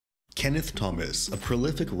Kenneth Thomas, a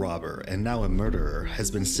prolific robber and now a murderer, has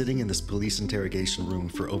been sitting in this police interrogation room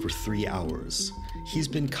for over 3 hours. He's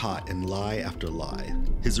been caught in lie after lie.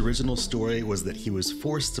 His original story was that he was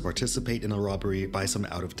forced to participate in a robbery by some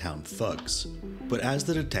out-of-town thugs. But as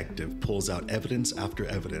the detective pulls out evidence after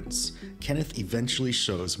evidence, Kenneth eventually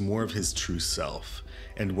shows more of his true self.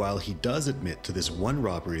 And while he does admit to this one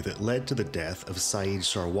robbery that led to the death of Saeed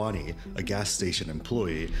Sharwani, a gas station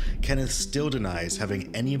employee, Kenneth still denies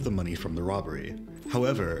having any of the money from the robbery.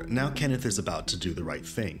 However, now Kenneth is about to do the right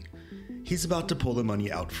thing. He's about to pull the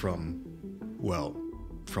money out from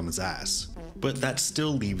his ass. But that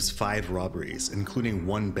still leaves 5 robberies, including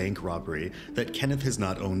 1 bank robbery, that Kenneth has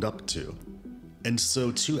not owned up to. And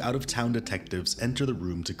so 2 out-of-town detectives enter the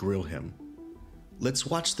room to grill him. Let's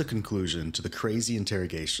watch the conclusion to the crazy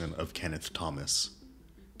interrogation of Kenneth Thomas.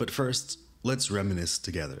 But first, let's reminisce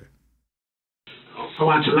together. I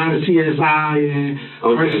watch a lot of CSI and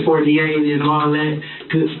First 48 and all that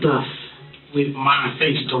good stuff with my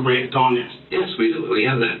face direct on it. Yes, we do. We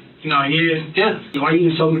have that. No, yeah? Yeah. Why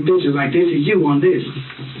you show me pictures like this is you on this?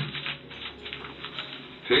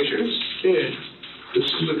 Pictures? Yeah. This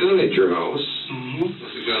is the gun at your house. Mm-hmm. This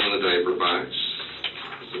is the gun in the diaper box.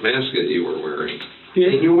 It's the mask that you were wearing. Yeah.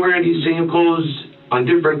 And you're wearing these same clothes on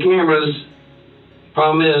different cameras.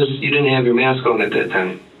 Problem is, you didn't have your mask on at that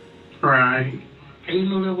time. Right. I didn't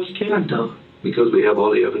know that was Kenneth though. Because we have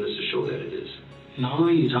all the evidence to show that it is. No,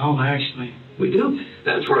 you don't actually. We do.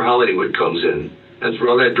 That's where Hollywood comes in. That's where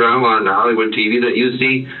all that drama on the Hollywood TV that you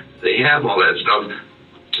see, they have all that stuff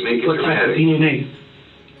to make it What type of dramatic. DNA?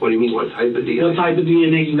 What do you mean, what type of DNA? What type of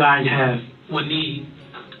DNA you guys have? Would need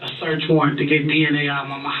a search warrant to get DNA out of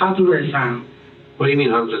my mouth. How do that sound? What do you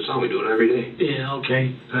mean, how does that sound? We do it every day. Yeah,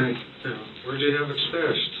 okay. Hey, where'd you have it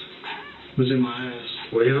stashed? It was in my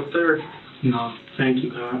ass. Way up there? No, thank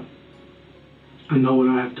you, God. I know what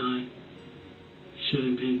I have done.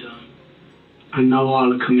 Shouldn't have been done. I know all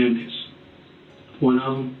the commitments. One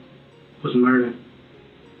of them was murder.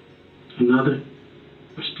 Another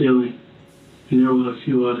was stealing. And there were a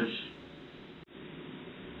few others.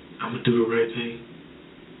 I'm gonna do the right thing.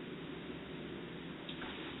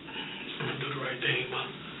 I'm gonna do the right thing, Ma.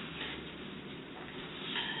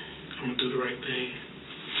 I'm gonna do the right thing.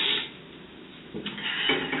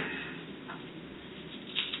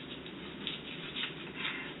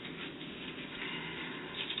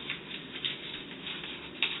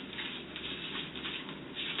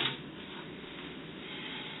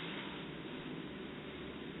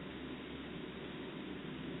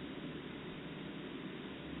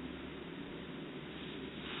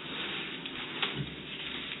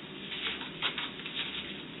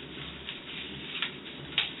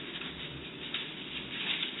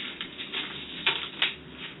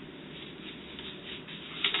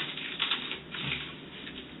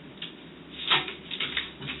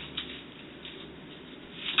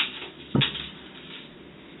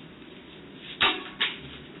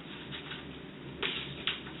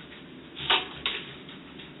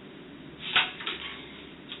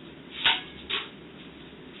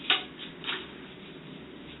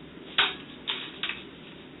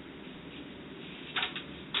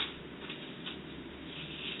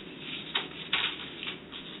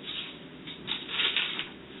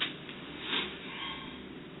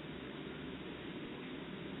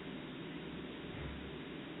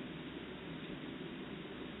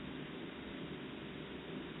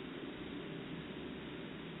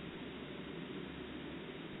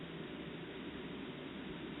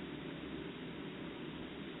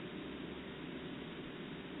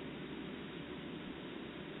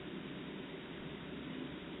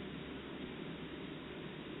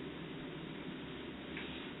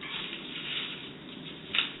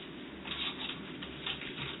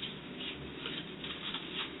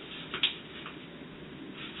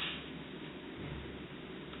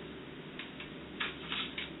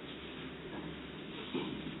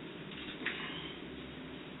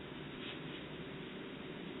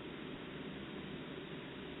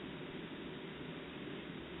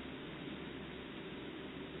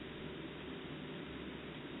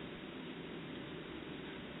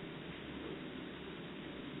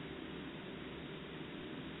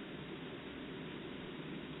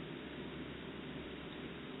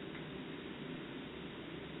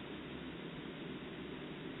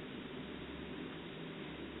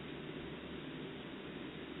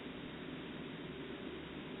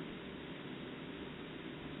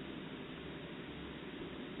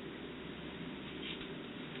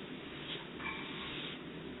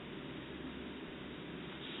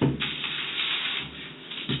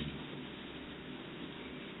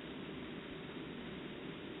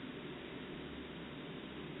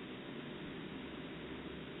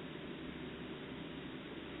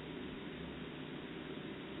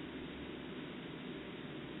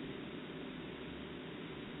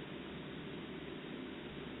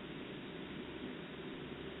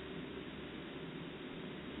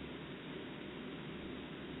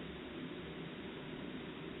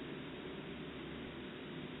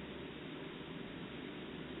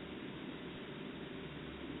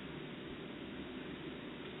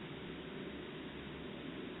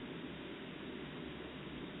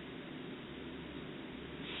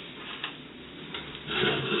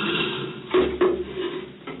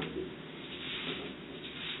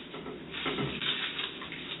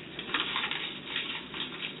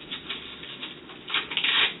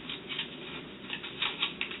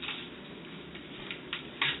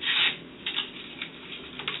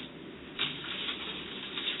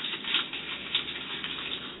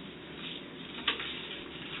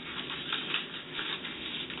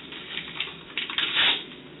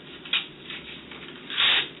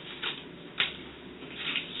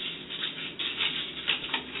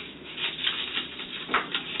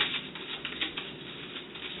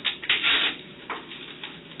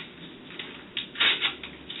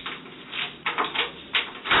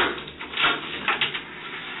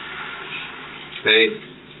 Hey.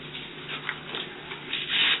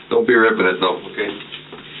 Don't be ripping it though, okay?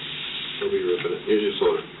 Don't be ripping it. Here's your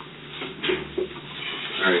soda.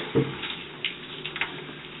 Alright.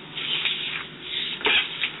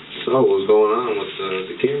 So what was going on with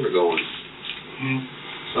the camera going?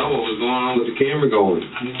 So what was going on with the camera going?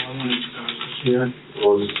 I know I wanted you guys to see it.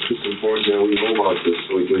 Well, it's important that we know about this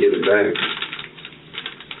so we can get it back.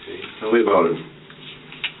 Okay. Tell me about it.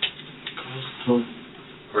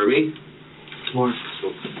 Pardon me? Tomorrow.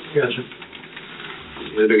 Gotcha.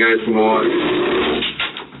 They're the guys from Hawaii.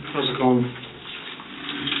 How's it going?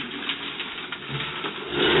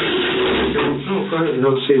 No, go ahead.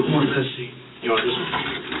 No, see. Let's see. You want this one?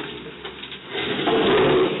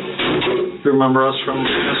 You remember us from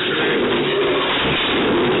yesterday?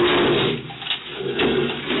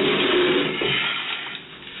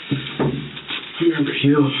 I remember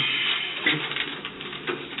you.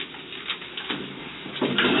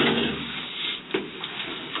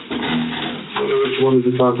 What you wanted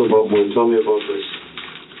to talk about, boy? Tell me about this.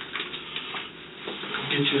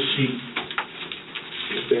 Get your seat.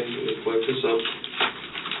 Okay, let me wipe this up.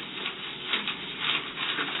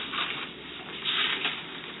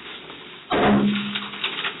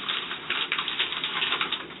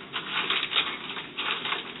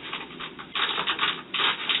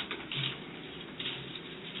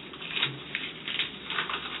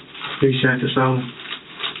 Appreciate this, Alan.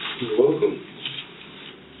 You're welcome.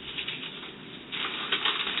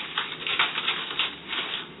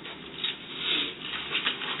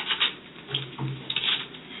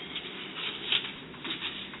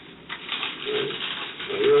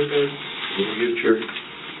 You're okay. You get your...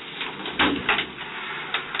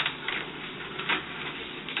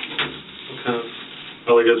 Okay.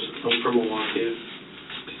 Well, I guess I'm from Milwaukee.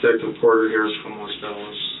 Detective Porter here is from West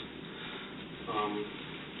Dallas.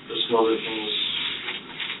 There's some other things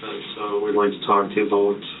that we'd like to talk to you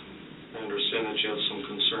about. I understand that you have some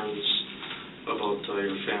concerns about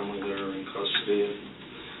your family that are in custody.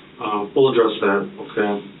 We'll address that,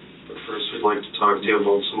 okay? But first, we'd like to talk to you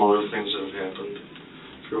about some other things that have happened.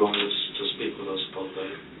 If you're willing to speak with us about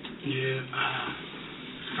that. Yeah,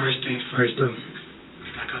 first things first,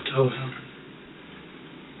 like I told him,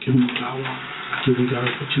 give me what I want, I'll give you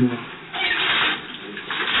guys what you want.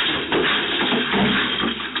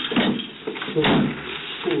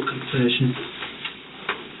 Full confession.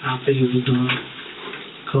 I think it was done.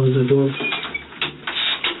 Close the door.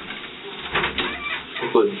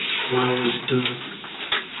 Good. Why was it done?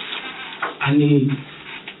 I need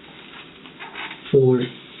for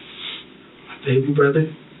my baby brother,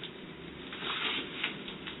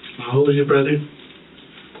 my older brother,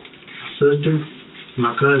 my sister,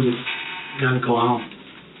 my cousin, gotta go home.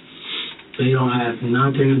 They don't have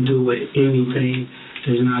nothing to do with anything.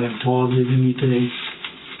 They're not involved in anything.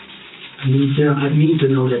 I need to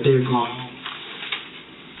know that they're going home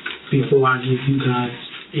before I give you guys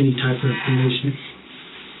any type of information.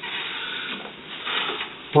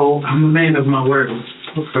 Well, I'm a man of my word.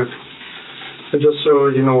 Okay. And just so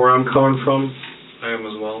you know where I'm coming from, I am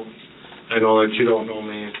as well. I know that you don't know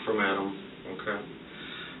me from Adam, okay?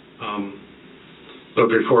 But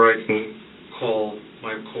before I can call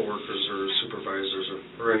my coworkers or supervisors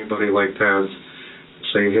or anybody like that,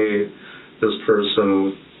 say, hey, this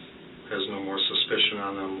person has no more suspicion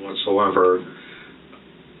on them whatsoever,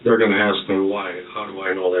 they're going to ask me why. How do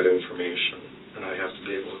I know that information? And I have to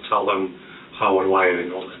be able to tell them how and why I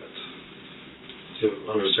know that. Do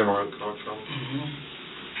you understand where I'm coming from? Mm-hmm.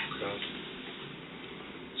 Okay.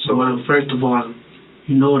 So, well, first of all,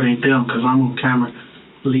 you know it ain't them because I'm on camera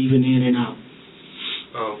leaving in and out.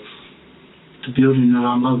 Oh. The building that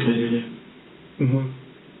I'm located in. Mm-hmm.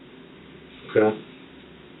 Okay.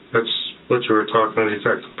 That's what you were talking to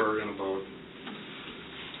Detective Bergen about.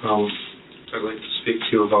 I'd like to speak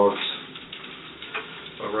to you about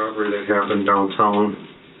a robbery that happened downtown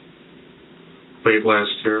late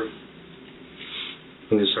last year,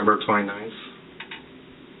 on December 29th.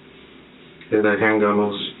 Okay, that handgun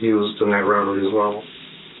was used in that robbery as well.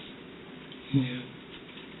 Yeah.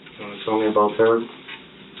 You want to tell me about that?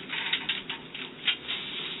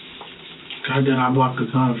 Guy that I bought the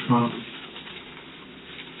gun from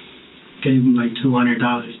gave him like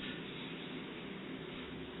 $200.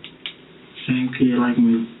 Same kid like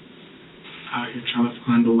me, out here trying to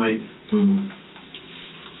find a way. Mm-hmm.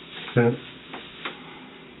 Okay.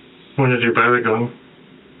 When did you buy the gun?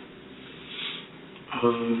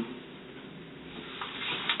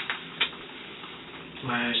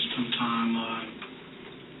 Last sometime,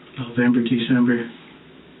 November, December.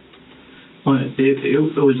 Well,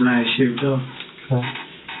 it was last year though. Okay.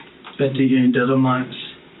 At the end of the month.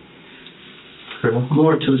 Okay.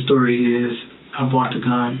 More to the story is, I bought the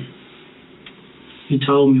gun. He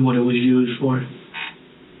told me what it was used for. A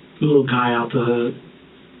little guy out the hood.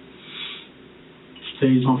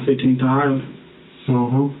 Stays on 15th Island.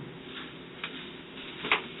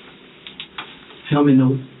 Him and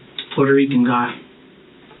the Puerto Rican guy.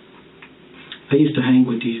 I used to hang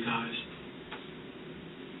with these guys.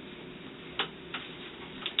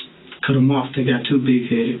 Cut them off, they got too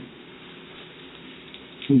big-headed.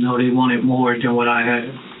 You know, they wanted more than what I had.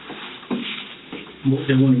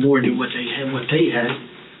 They wanted more than what they had.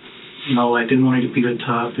 You know, like they wanted to be the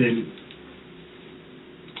top and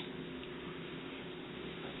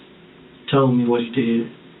told me what he did.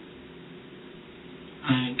 I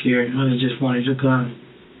didn't care. I just wanted a gun.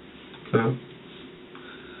 Okay.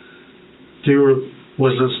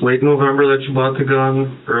 Was this late November that you bought the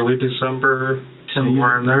gun? Early December?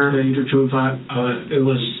 Somewhere in there? To tell you the truth, it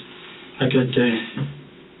was like at the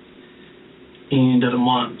end of the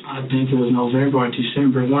month. I think it was November or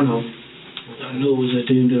December, one of them. I knew it was at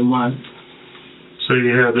the end of the month. So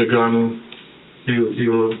you had the gun,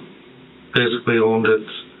 you basically owned it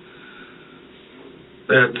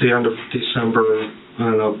at the end of December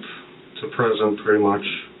and up to present, pretty much.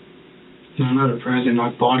 No, not a present. I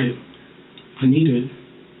bought it. I needed it.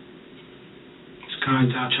 This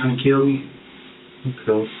guy's out trying to kill me.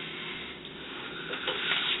 Okay.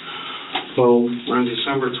 So on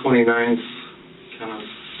December 29th, kind of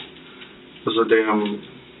was the day I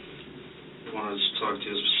wanted to talk to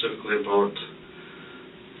you specifically about.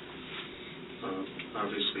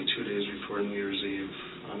 Obviously 2 days before New Year's Eve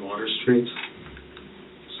on Water Street.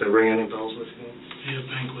 Does that ring any bells with you? Yeah, the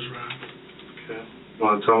bank was robbed. Okay. You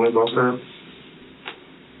want to tell me about that?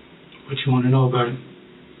 What you want to know about it?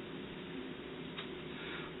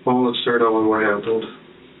 Well, let's start out with what happened.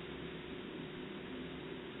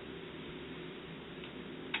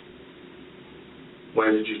 Why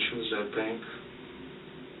did you choose that bank?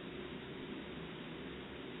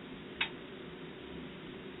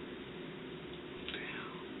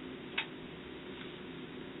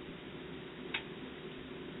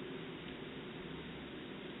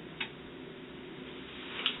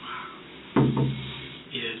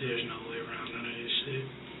 Yeah, there's no way around none of this shit.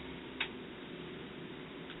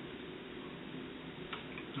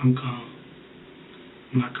 I'm calm.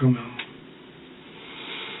 I'm not coming home.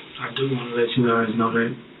 I do want to let you guys know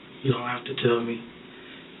that you don't have to tell me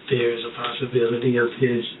there is a possibility of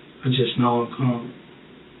this. I just know I'm calm.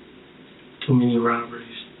 Too many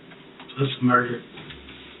robberies. Plus murder.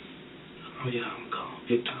 Oh yeah, I'm calm.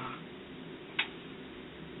 Big time.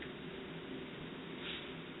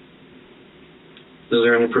 Is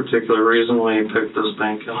there any particular reason why you picked this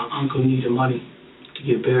bank My out? uncle needed money to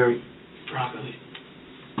get buried properly.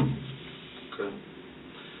 Okay.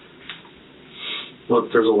 Look,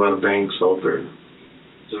 there's a lot of banks out there.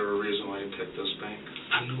 Is there a reason why you picked this bank?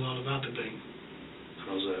 I knew all about the bank.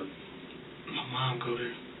 How's that? My mom go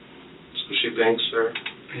there. So she banks there?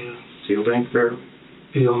 Yeah. Do you bank there?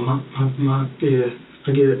 Yeah, yeah.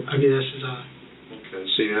 I get SSI. Okay,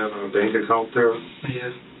 so you have a bank account there?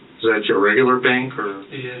 Yeah. Is that your regular bank or?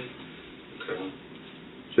 Yeah. Okay.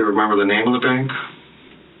 Do you remember the name of the bank?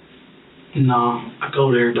 No, I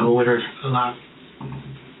go there though with her a lot.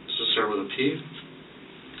 Does it start with a P?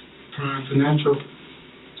 Prime Financial.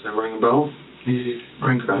 Does that ring a bell? Yeah.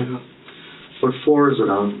 Ring Okay. bell. What floor is it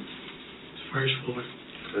on? First floor.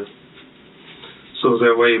 Okay. So is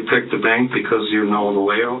that why you picked the bank, because you know the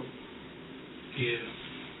layout? Yeah.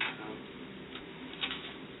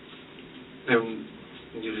 And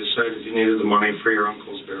you decided you needed the money for your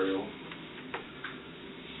uncle's burial.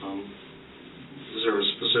 Is there a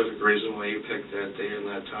specific reason why you picked that day and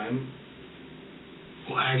that time?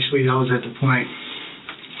 Well, actually, I was at the point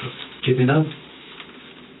of giving up.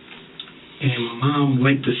 And my mom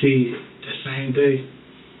went to see the same day.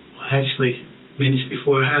 Well, actually, minutes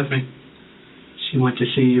before it happened, she went to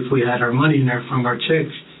see if we had our money in there from our checks.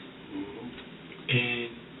 Mm-hmm. And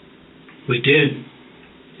we did.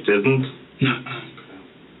 You didn't? Nuh-uh.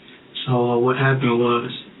 So what happened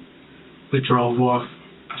was, we drove off.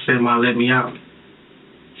 I said, "Ma, let me out."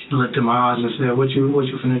 She looked in my eyes and said, what you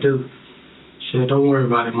finna do?" She said, "Don't worry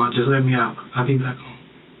about it, Ma, just let me out. I'll be back home."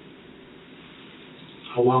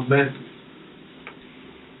 I walked back.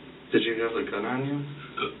 Did you have the gun on you?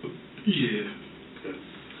 Yeah. Okay.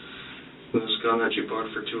 This gun that you bought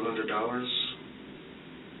for $200?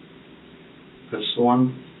 That's the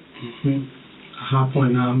one? Mm-hmm. A hot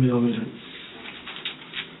 .9mm.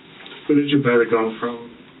 Who did you buy the gun from?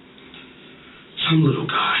 Some little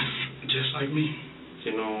guy, just like me. Do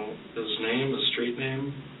you know his name, his street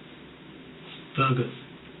name? Thugger.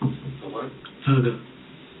 The what? Thugger.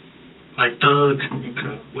 Like thug,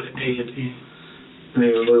 Okay. with an A at the end. And he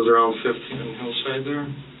lives around 15 on Hillside there?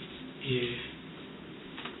 Yeah.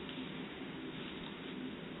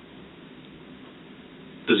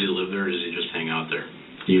 Does he live there, or does he just hang out there?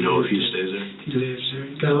 Do you know if he stays there? He lives there.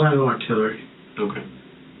 He got a lot of artillery. Okay.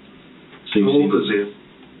 So How old is he?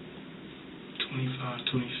 25,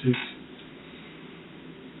 26.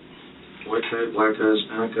 White guy, black guy,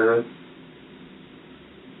 Hispanic guy?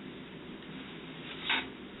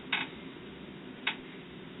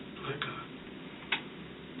 Black guy.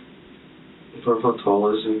 How tall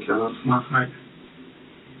is he, Kenneth? My height.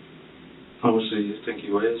 How much do you think he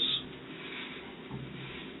weighs?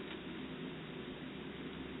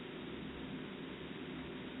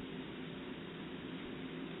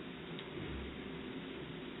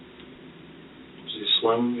 Is he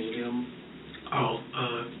slim, medium? Oh,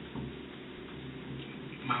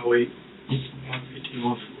 my weight, 150,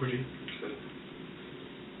 140. Okay.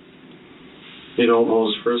 You don't know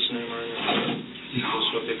his first name or anything? No. That's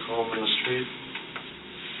what they call him in the street?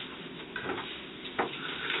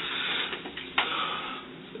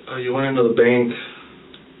 Okay. You went into the bank.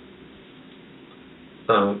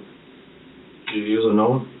 Did you use a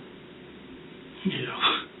note? Yeah.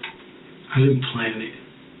 I didn't plan it.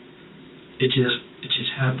 It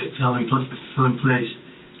just happened. It fell in place.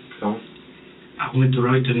 Okay. I went to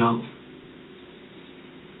write the note.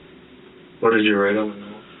 What did you write on the note?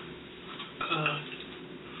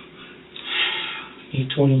 Need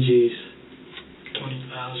 20 G's.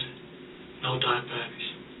 20,000. No dot package.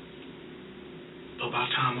 But by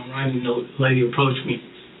the time I'm writing the note, the lady approached me.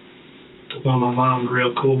 The one my mom was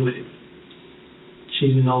real cool with it. She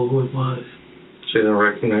didn't know who it was. She didn't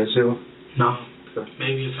recognize you? No. Okay.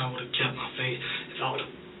 Maybe if I would have kept my face, if I would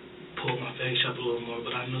have pulled my face up a little more,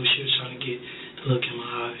 but I knew she was trying to get the look in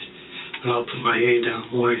my eyes. And I would put my head down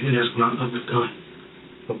more, and that's when I upped the gun.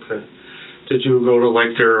 Okay. Did you go to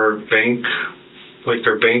like their bank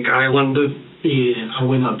island? Yeah, I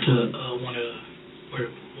went up to where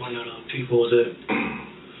one of the people was at.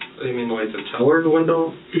 You mean like the teller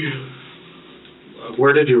window? Yeah.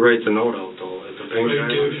 Where did you write the note out though? At the bank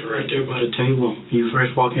island? Right there by the table. You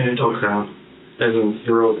first walk in the door. Okay. And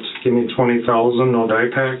you wrote, give me 20,000, no die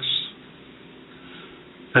packs?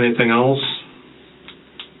 Anything else?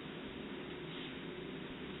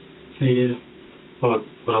 Yeah. What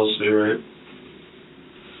else did you write?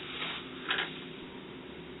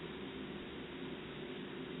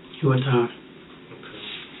 You went down. Okay.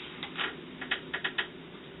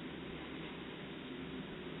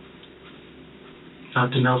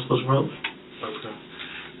 Nothing else was wrote. Okay.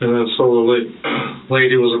 And then so the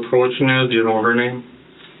lady was approaching you. Do you know her name?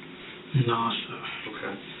 No, sir.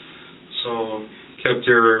 Okay. So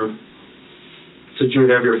did you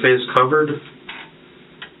have your face covered?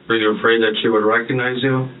 Were you afraid that she would recognize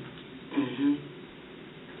you? Mhm.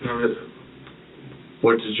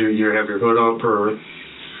 What did you have your hood up or?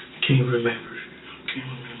 Can't remember.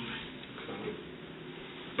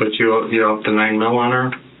 But you upped the 9 mil on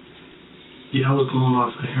her? Yeah, I was going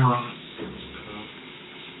off the heroin.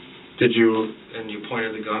 Did you, and you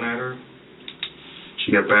pointed the gun at her? Did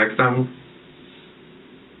she get back then?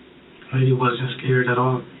 Lady wasn't scared at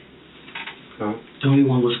all. Okay. The only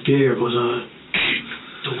one was scared was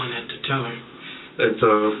the one at the teller. At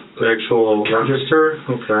the actual register?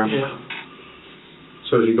 Okay. Yeah.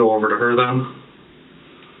 So did you go over to her then?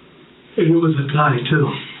 And it was a guy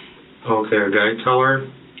too. Okay, a guy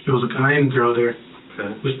teller? There was a guy and a girl there.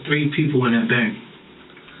 Okay. With 3 people in that bank.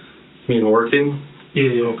 You mean working?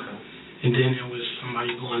 Yeah. Okay. And then there was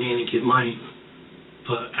somebody going in to get money.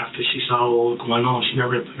 But after she saw what was going on, she got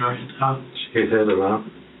ripped her hands out. She hit it, huh?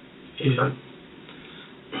 Yeah.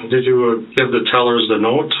 Did you give the tellers the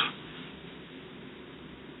note?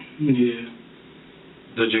 Yeah.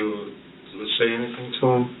 Did you say anything to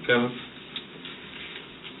him, Kenneth?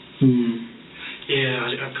 Yeah,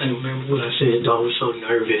 I couldn't remember what I said, though. I was so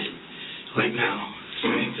nervous. Like now,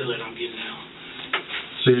 I feel like I'm getting out.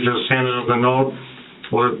 So you just handed him the note?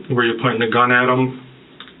 Were you pointing the gun at him?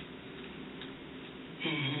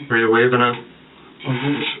 Mm-hmm. Were you waving it?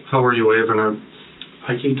 Mm-hmm. How were you waving it?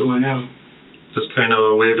 I keep doing now. Just kind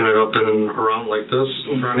of waving it up and around like this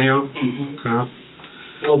in front of you? Mm-hmm. Okay.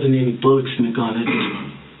 There wasn't any bullets in the gun.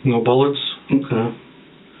 No bullets? Okay.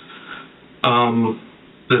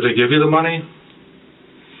 Did they give you the money?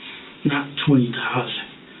 Not 20,000.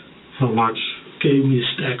 How much? Gave me a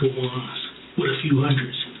stack of ones with a few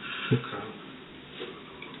hundreds. Okay.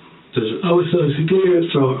 I was so scared,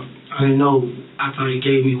 so I didn't know. I thought he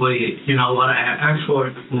gave me what I had asked for.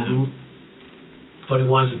 Mm-hmm. But it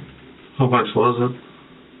wasn't. How much was it?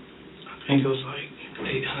 I think it was like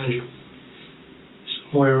 800.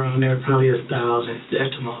 Somewhere around there, probably 1,000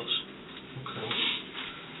 at the most. Okay.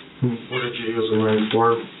 What did you use the money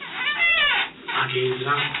for? I gave it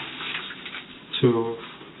out To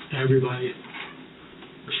to everybody.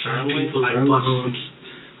 Certain family? people, like Buckles,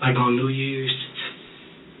 like on New Year's,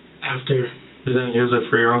 after. You didn't use it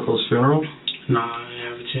for your uncle's funeral? No, I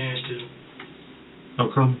didn't have a chance to. How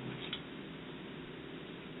come?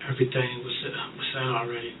 Everything was set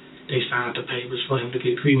already. They signed the papers for him to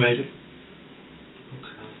get cremated.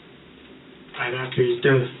 Okay. Right after his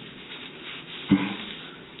death.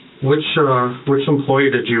 Which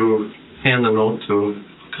employee did you hand the note to?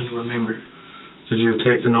 I couldn't remember. Did you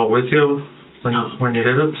take the note with you when you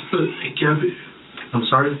did it? I kept it. I'm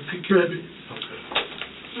sorry? I kept it.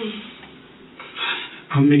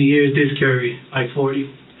 How many years did this carry? Like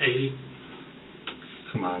 40, 80?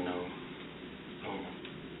 Come on now. Oh.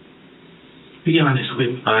 Be honest with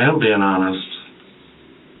me. I am being honest.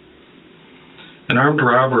 An armed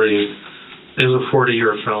robbery is a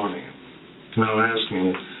 40-year felony. Now ask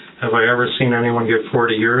me, have I ever seen anyone get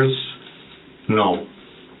 40 years? No.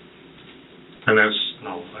 And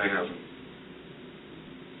no, I haven't.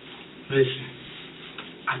 Listen,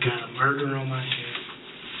 I got a murder on my head,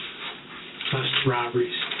 plus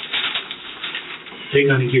robberies. They're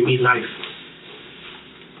gonna give me life.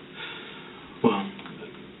 Well,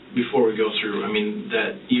 before we go through, I mean,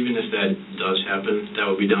 that even if that does happen, that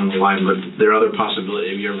would be down the line, but there are other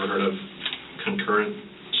possibilities. Have you ever heard of concurrent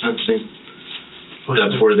sentencing?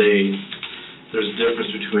 That's where there's a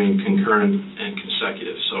difference between concurrent and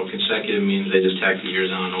consecutive. So consecutive means they just tack the years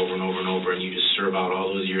on over and over and over, and you just serve out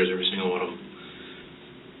all those years, every single one of them.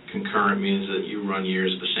 Concurrent means that you run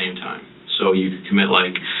years at the same time. So you could commit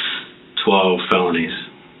like 12 felonies,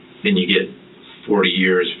 then you get 40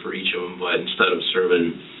 years for each of them, but instead of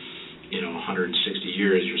serving, 160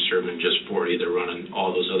 years, you're serving just 40. They're running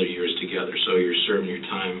all those other years together. So you're serving your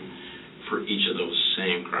time for each of those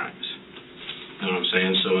same crimes. You know what I'm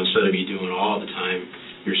saying? So instead of you doing all the time,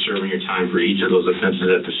 you're serving your time for each of those offenses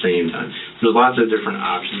at the same time. There's lots of different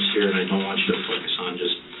options here, and I don't want you to focus on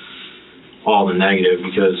just all the negative,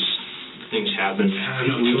 because things happen.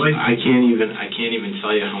 I can't even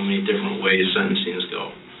tell you how many different ways sentencings go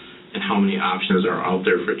and how many options are out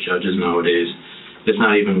there for judges nowadays. It's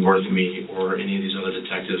not even worth me or any of these other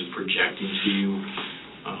detectives projecting to you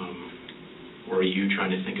or you trying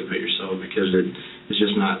to think of it yourself, because it's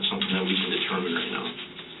just not something that we can determine right now.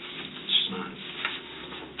 It's just not.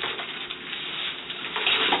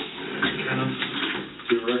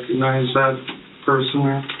 Do you recognize that person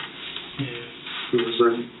there? Yeah. Who is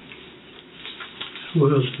that? Who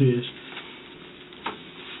else is?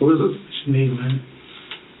 Who is it? What's your name, man?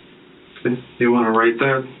 Okay. Do you want to write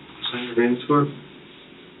that? Sign your name to it?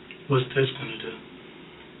 What's this gonna do?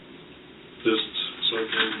 Just so I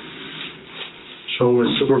can show my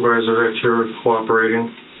supervisor that you're cooperating.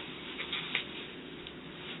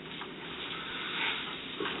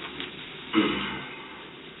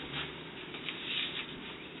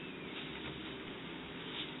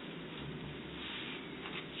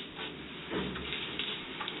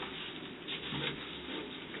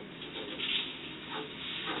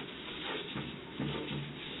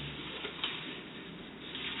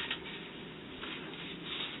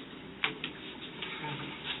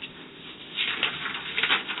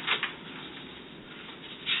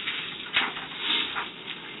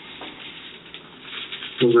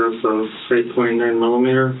 Is that the 8.9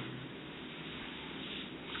 millimeter? Okay.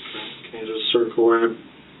 Can you just circle it,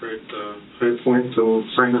 right the high point, and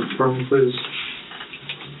sign it for me, please?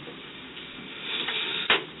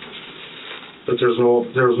 But there's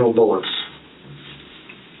no bullets.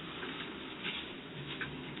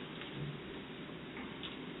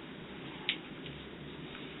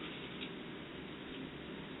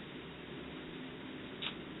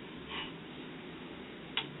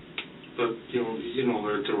 But you know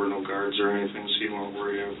that there were no guards or anything, so you won't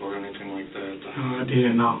worry about anything like that. I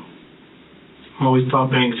didn't know. I always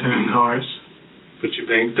thought banks had cars. But you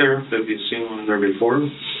banked there? Have you seen one there before?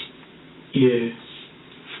 Yeah.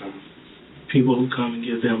 Okay. People who come and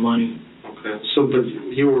give them money. Okay. So, but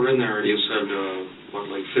you were in there, you said,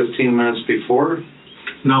 like 15 minutes before?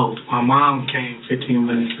 No, my mom came 15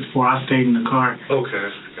 minutes before. I stayed in the car. Okay,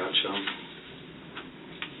 gotcha.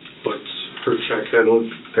 But her check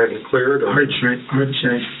hadn't cleared? Or? Her check.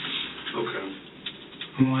 Okay.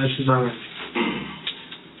 Well, this is our...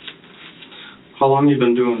 How long you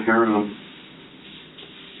been doing heroin?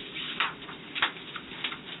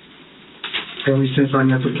 Ever since I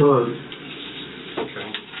met the club. Okay.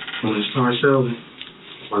 When I started selling.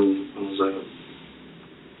 When was that?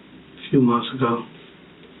 A few months ago.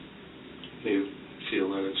 Do you feel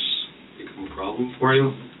that it's become a problem for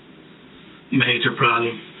you? Major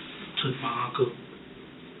problem. Took my uncle.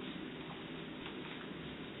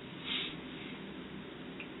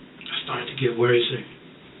 started to get worrisome.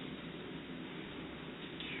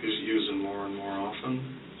 He was using more and more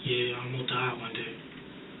often? Yeah, I almost died one day.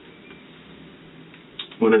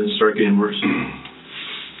 When did it start getting worse?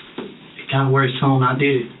 It got worse soon I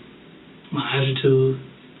did it. My attitude, I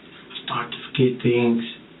started to forget things.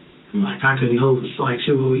 Like I could know, like,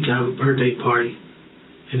 shit, when we got a birthday party,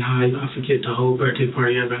 and how I forget the whole birthday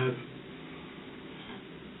party ever happened.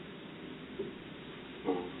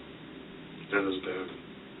 Oh, that is bad.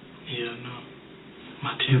 Yeah, no.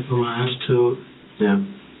 My temper, my attitude. Yeah.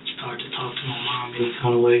 Started to talk to my mom any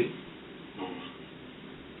kind of way. Oh.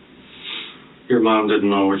 Your mom didn't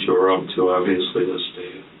know what you were up to, obviously, this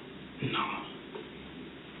day. No.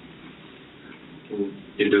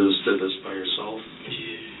 You did this by yourself?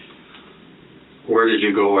 Yeah. Where did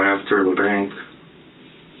you go after the bank?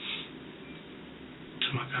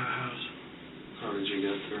 To my god's house. How did you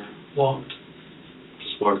get there? Walked.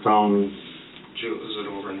 Just walked down, is it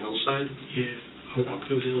over in Hillside? Yeah. I walked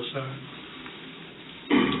through the hillside.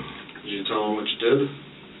 Did you tell him what you did?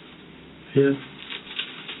 Yeah.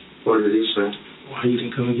 What did he say? Why you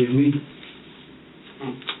didn't come and get me?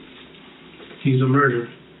 He's a murderer.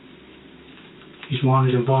 He's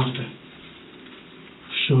wanted in Boston.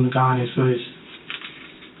 Shooting a guy in his face.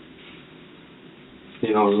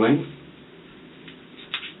 You know his name?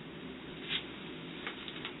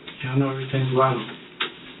 Yeah, I know everything about him.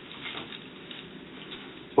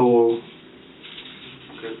 Oh, we'll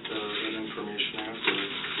get that information after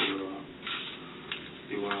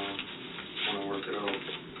you want to work it out.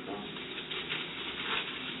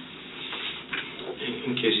 Okay.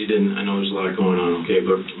 In case you didn't, I know there's a lot going on, okay,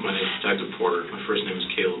 but my name's Detective Porter. My first name is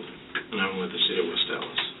Caleb, and I'm with the city of West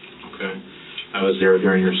Dallas, okay? I was there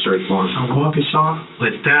during your search warrant. Milwaukee, Shaw,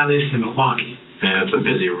 West Dallas, and Milwaukee. Yeah, it's a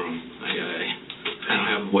busy room. I don't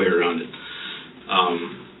have a way around it.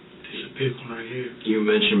 There's a big one right here. You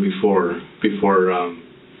mentioned before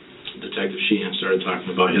Detective Sheehan started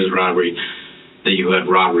talking about his robbery, that you had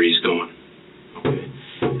robberies going, okay?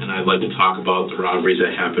 And I'd like to talk about the robberies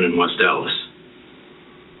that happened in West Dallas.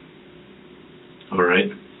 All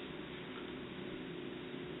right?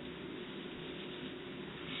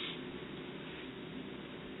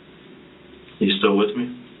 You still with me?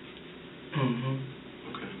 Mm-hmm.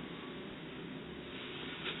 Okay.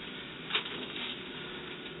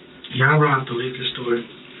 Yeah, I robbed the liquor store.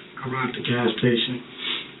 I robbed the gas station.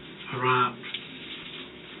 I robbed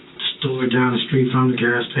the store down the street from the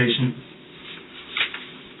gas station.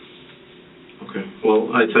 Okay.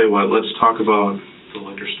 Well, I tell you what, let's talk about the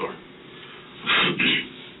liquor store.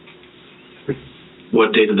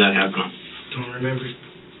 What day did that happen on? Don't remember.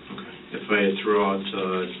 Okay. If I threw out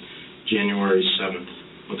January 7th,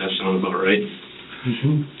 would that sound about right?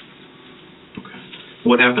 Mm-hmm. Okay.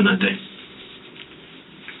 What happened that day?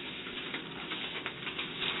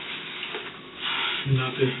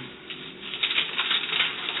 Nothing.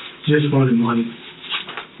 Just wanted money.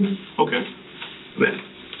 Okay.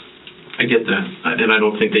 I get that. And I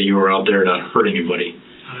don't think that you were out there to hurt anybody.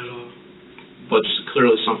 Not at all. But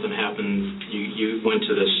clearly something happened. You went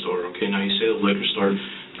to this store, okay? Now you say the liquor store.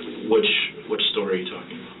 Which store are you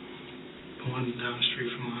talking about? The one down the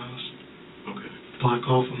street from my house. Okay. Block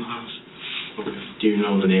off from the house. Okay. Do you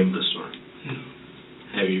know the name of the store? No.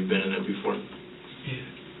 Have you been in it before? Yeah.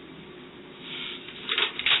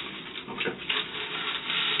 Okay.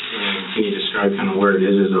 And can you describe kind of where it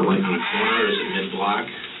is? Is it like on a corner or is it mid-block?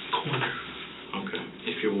 Corner. Okay.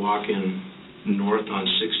 If you're walking north on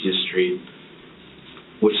 60th Street,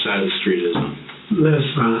 which side of the street is it on? Left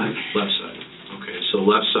side. Left side. Okay, so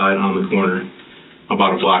left side on the corner,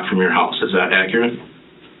 about a block from your house. Is that accurate?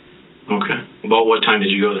 Okay. About what time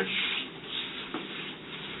did you go there?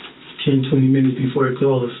 10, 20 minutes before it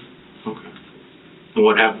closed. Okay. And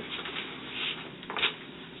what happened?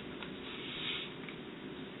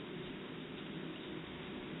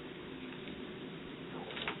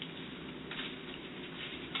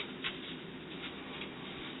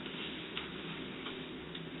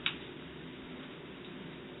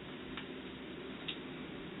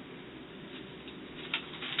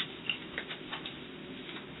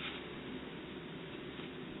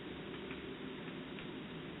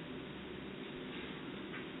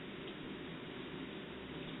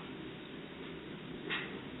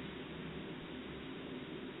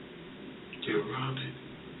 You robbed it.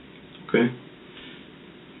 Okay.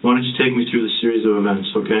 Why don't you take me through the series of events,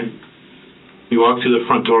 okay? You walked through the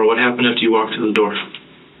front door. What happened after you walked through the door?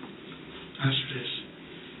 Answer this.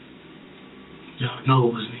 Y'all know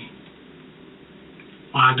it was me.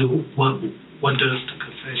 What does the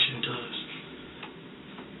confession does?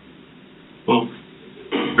 Well,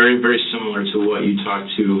 very, very similar to what you talked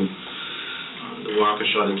to the the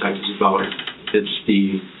Waukesha detectives about. It's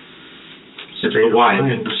the why.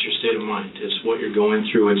 It's your state of mind. It's what you're going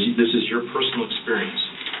through. This is your personal experience.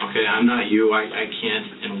 Okay, I'm not you. I can't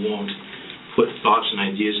and won't put thoughts and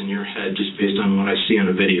ideas in your head just based on what I see on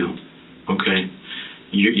a video. Okay,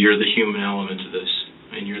 you're the human element to this,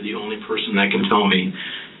 and you're the only person that can tell me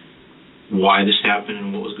why this happened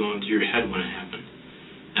and what was going through your head when it happened.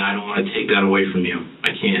 And I don't want to take that away from you.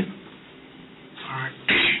 I can't. All right.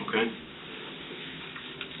 Okay.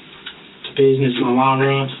 The business my mom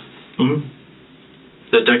runs.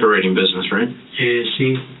 The decorating business, right? Yeah,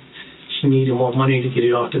 she needed more money to get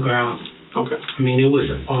it off the ground. Okay. I mean, it was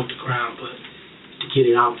off the ground, but to get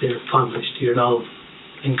it out there published, you know,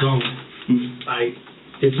 and going. Like,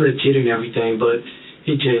 it's legit and everything, but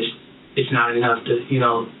it's not enough to, you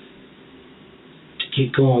know, to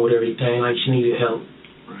keep going with everything. Like, she needed help.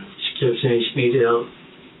 Right. She kept saying she needed help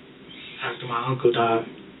after my uncle died.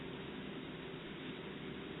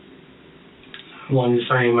 I wanted the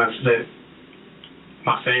same after that.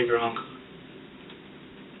 My favorite uncle.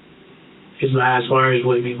 His last words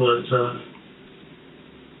with me was,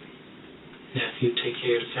 nephew, take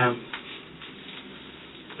care of the family.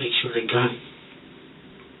 Make sure they got it.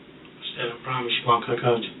 I said, I promise you, Uncle, I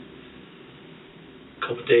got you. A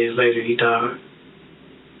couple of days later, he died.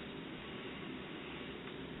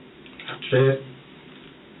 After that,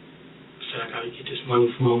 I said, I gotta get this money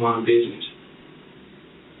from my business.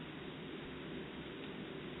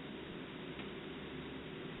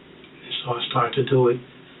 And so I started to do it.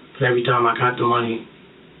 But every time I got the money,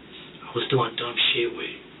 I was doing dumb shit with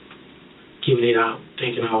it. Giving it out,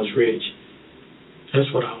 thinking I was rich. That's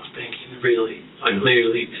what I was thinking, really. Like,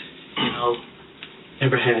 literally, you know,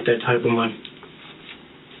 never had that type of money.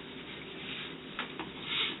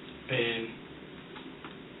 And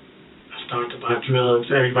I started to buy drugs.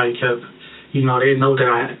 Everybody kept, you know, they know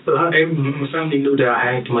that my family knew that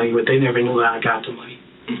I had the money, but they never knew that I got the money.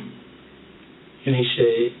 And they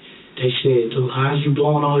said, dude, how's you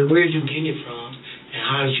blowing all this? Where'd you get it from? And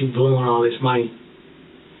how's you blowing all this money?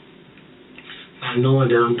 Not knowing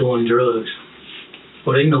that I'm doing drugs.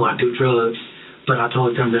 Well, they know I do drugs, but I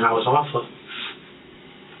told them that I was off of them.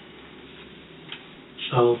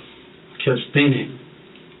 So I kept spending.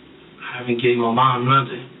 I haven't given my mom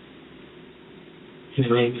nothing. And it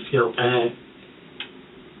made me feel bad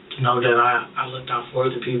to know that I looked out for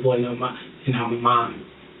other people and my mom.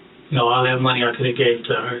 You know, all that money I could have gave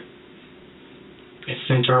to her and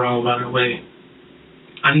sent her on about her way.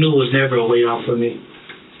 I knew it was never a way out for me.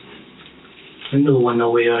 I knew it wasn't no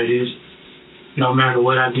way out of this. No matter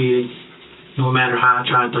what I did, no matter how I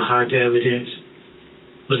tried to hide the evidence,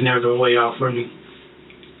 it was never a way out for me.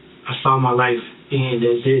 I saw my life end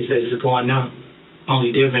as it's going now.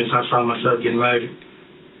 Only difference, I saw myself getting murdered.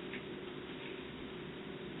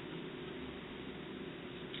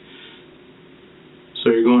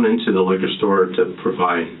 So you're going into the liquor store to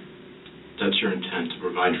provide. That's your intent, to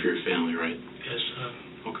provide for your family, right? Yes, sir.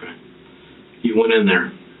 Okay. You went in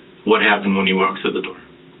there. What happened when you walked through the door?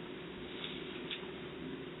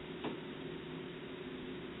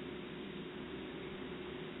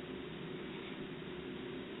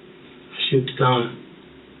 I shoot the gun.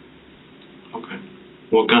 Okay.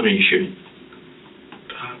 What gun are you shooting?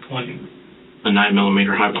 The high point. A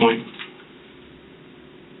 9mm high point?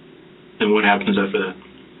 And what happens after that?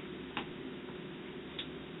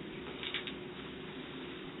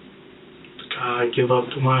 The guy give up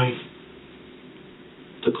the money.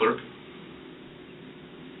 The clerk?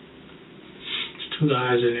 There's two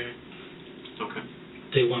guys in there. Okay.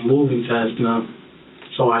 They weren't moving fast enough,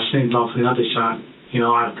 so I sent off another shot. You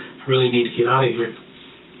know, I really need to get out of here.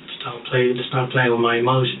 Stop playing with my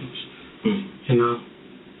emotions. You know.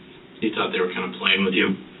 You thought they were kind of playing with you?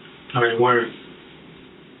 No, they weren't.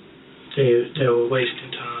 They were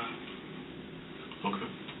wasting time. Okay.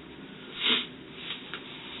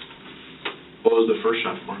 What was the first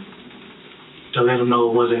shot for? To let them know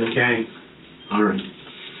it wasn't a game. All right.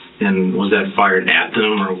 And was that fired at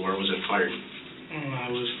them, or where was it fired?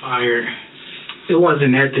 It was fired. It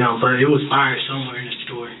wasn't at them, but it was fired somewhere in the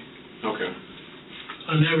store. Okay.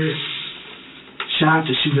 I never shot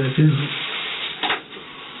to shoot at them.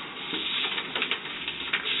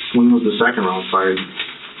 When was the second round fired?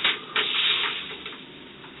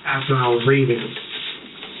 After I was leaving,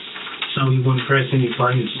 so he wouldn't press any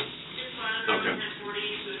buttons. Okay.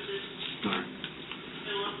 All right.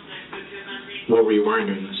 What were you wearing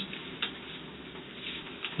during this?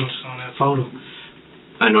 What's on that photo?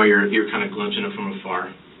 I know you're kind of glimpsing it from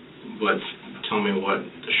afar, but tell me what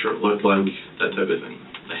the shirt looked like, that type of thing.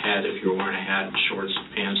 The hat, if you were wearing a hat, shorts,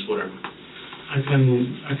 pants, whatever. I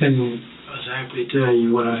couldn't exactly tell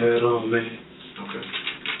you what I had on, man. Okay.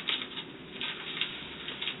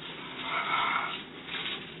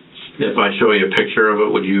 If I show you a picture of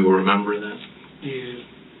it, would you remember that? Yeah.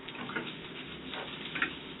 Okay.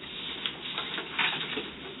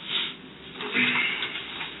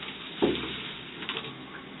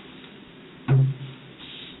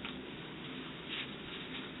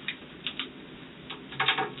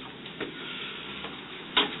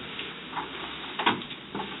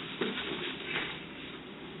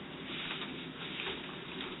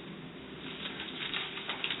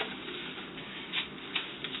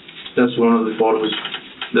 That's one of the photos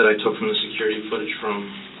that I took from the security footage from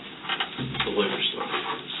the liquor store.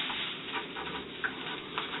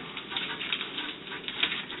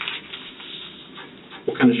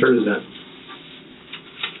 What kind of shirt is that?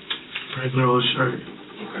 Regular old shirt.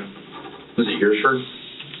 Okay. Was it your shirt?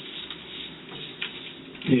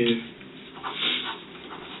 Yeah.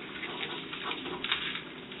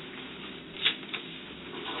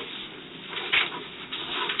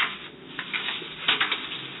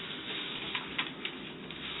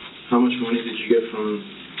 How much money did you get from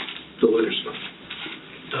the liquor store?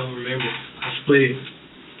 Don't remember. I split it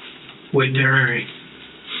with Darren.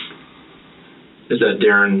 Is that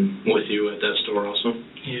Darren with you at that store also?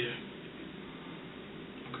 Yeah.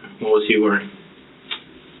 Okay. What was he wearing?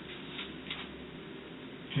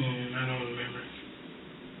 I don't remember.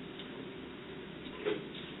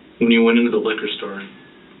 When you went into the liquor store,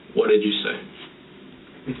 what did you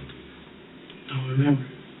say? Don't remember.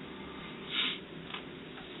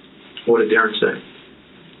 What did Darren say?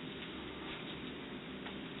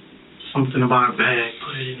 Something about a bag.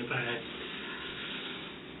 Put it in the bag.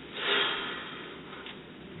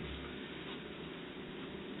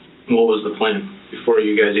 What was the plan before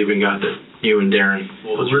you guys even got there? You and Darren.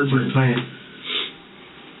 What was your the plan?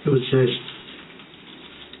 It was just,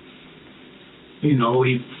 he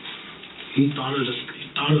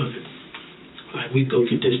thought of it. Like, we go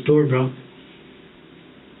get this store, bro. I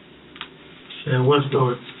said, what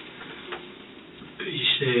store? He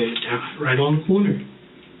said, right on the corner.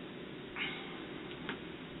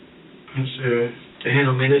 I said,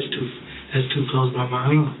 damn, man, that's too close by my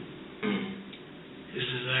house. This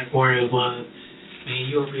is exactly where it was. Man,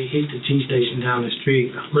 you already hit the G station down the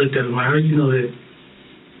street. I looked at him like, how do you know that?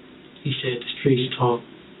 He said the streets talk.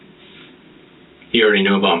 You already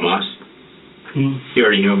knew about Moss? You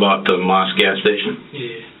already knew about the Moss gas station?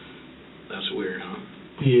 Yeah. That's weird, huh?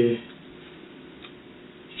 Yeah.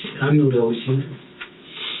 I knew that was you.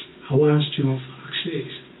 I watched you on Fox 6.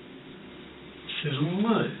 I said, on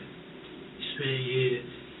what? He said, yeah.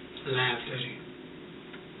 I laughed at him.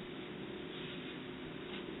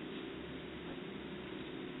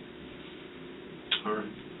 All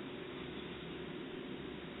right.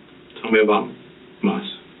 Tell me about Moss,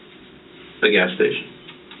 the gas station.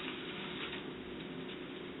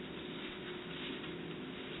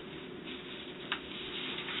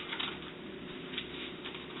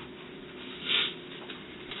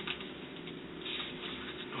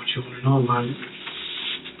 What you want to know about it?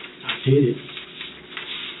 I did it.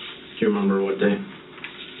 Do you remember what day?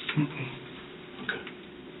 Okay.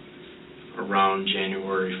 Around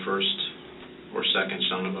January 1st or 2nd,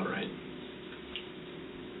 sound about right.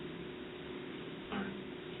 All right.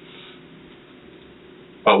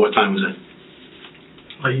 About what time was it?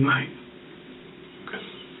 Late night. Okay.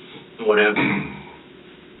 And what happened?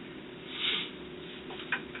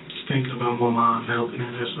 Just thinking about my mom helping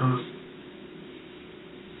her. That's all.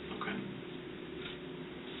 Okay.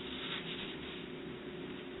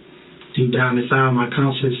 Deep down inside, my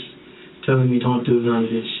conscience telling me don't do none of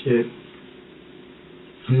this shit.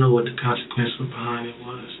 I know what the consequence behind it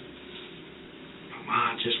was. My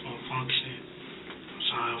mind just won't function. I'm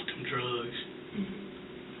so off them drugs.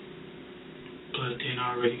 But then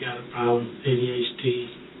I already got a problem, ADHD,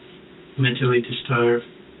 mentally disturbed.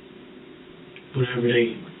 Whatever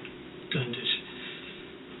they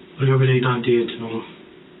done did to me.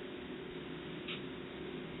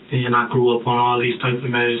 And I grew up on all these type of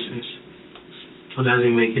medicines, so that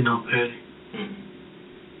didn't make it no better.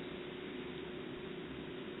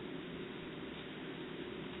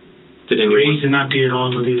 The reason I did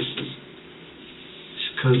all of this is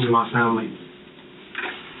because of my family.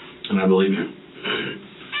 And I believe you.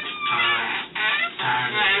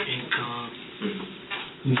 Tired of income.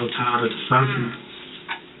 Tired of the suffering.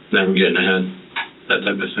 Never getting ahead. That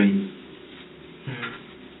type of thing. Yeah.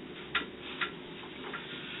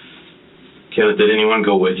 Kenneth, did anyone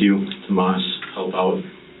go with you to Moss, help out?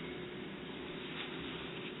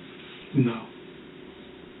 No.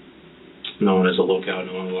 No one as a lookout,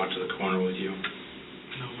 no one walked to the corner with you?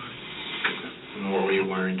 Nobody. And what were you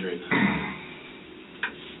wearing during that?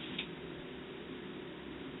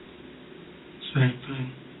 thing.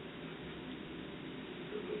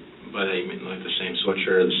 By that you mean like the same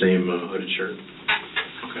sweatshirt, the same hooded shirt?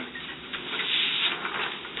 Okay.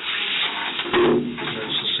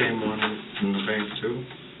 That's the same one in the bank too?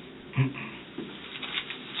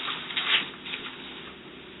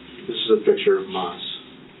 This is a picture of Moss.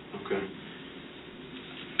 Okay.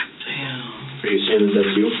 Damn. Are you saying that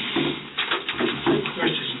that's you?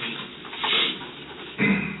 Where's his name?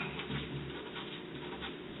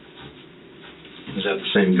 Is that the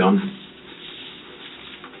same gun?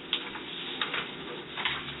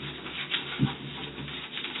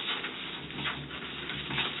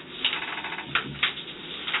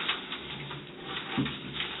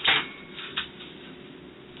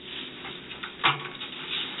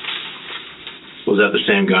 Was that the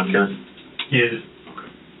same gun, Ken? Yeah. Okay.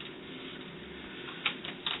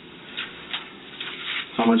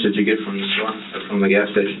 How much did you get from the store, or from the gas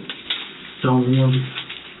station? Don't remember.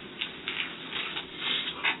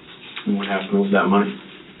 And what happened with that money?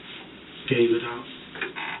 Gave it out.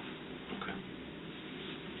 Okay.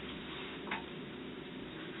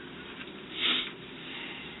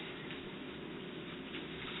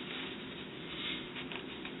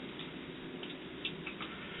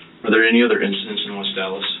 Are there any other incidents in West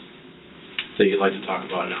Dallas that you'd like to talk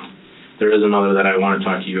about now? There is another that I want to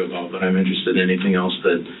talk to you about, but I'm interested in anything else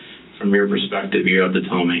that, from your perspective, you have to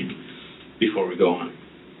tell me before we go on.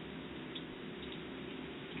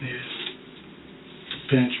 Yeah.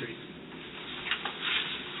 Pantry.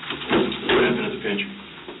 What happened at the pantry?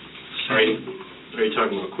 Are you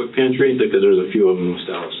talking about Quick Pantry? Because there's a few of them in West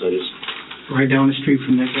Dallas. I just... Right down the street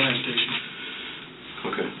from that gas station.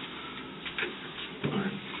 Okay. All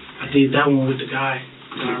right. I did that one with the guy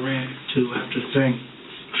that I ran to after the thing.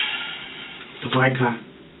 The white guy,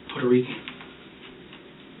 Puerto Rican.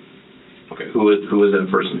 Okay. Who is that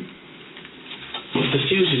person? The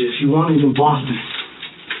fugitive. He wanted in Boston.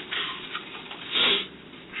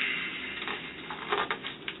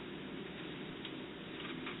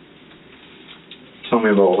 Tell me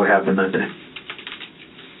about what happened that day.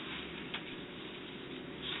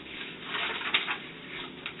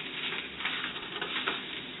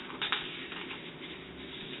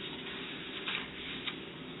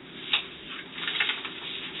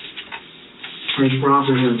 First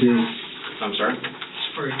robbery I did. I'm sorry?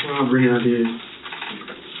 First robbery I did.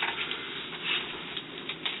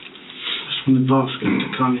 That's when the boss got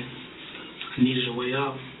to coming. I needed a way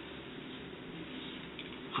out.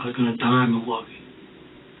 I was gonna die in Milwaukee.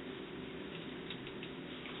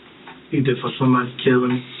 Either for somebody killing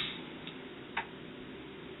me,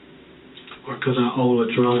 or because I owe a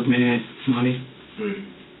drug man money.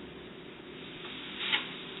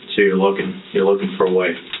 So you're looking for a way,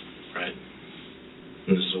 right?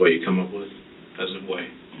 And this is what you come up with as a way.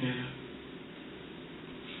 Yeah.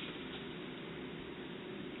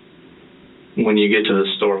 When you get to the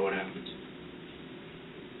store, what happens?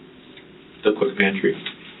 The Quick Pantry.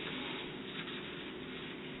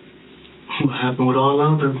 What happened with all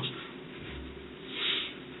of them?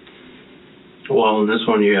 Well, in this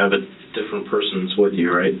one you have a different person's with you,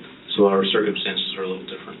 right? So our circumstances are a little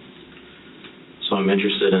different. So I'm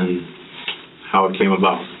interested in how it came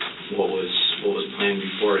about, what was planned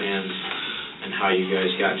beforehand, and how you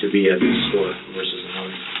guys got to be at this store versus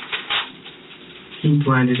another. He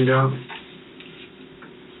planned it out.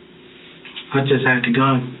 I just had the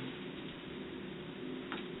gun.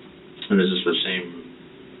 And is this the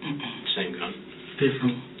same gun?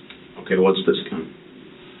 Different. Okay, what's this gun?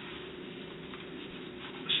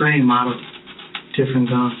 Same model. Different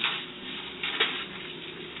gun.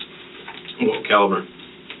 What caliber?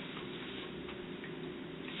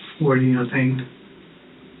 40, I think.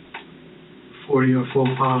 40 or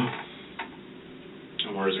 45.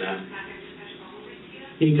 And where's that?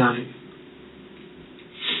 He got it.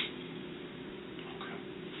 Okay.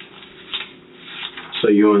 So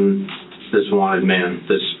you and this wanted man,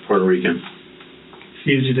 this Puerto Rican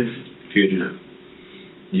fugitive,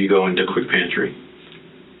 you go into Quick Pantry.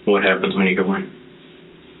 What happens when you go in?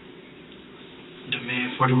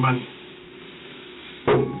 Demand for the money.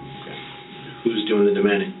 Okay. Who's doing the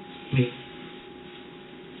demanding? Me.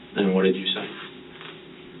 And what did you say?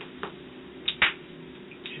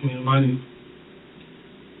 Give me the money.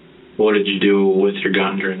 What did you do with your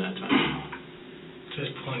gun during that time?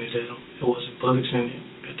 Just pointed at him. It wasn't bullets in it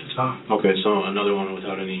at the time. Okay, so another one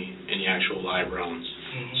without any actual live rounds.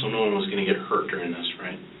 Mm-hmm. So no one was going to get hurt during this,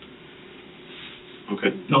 right?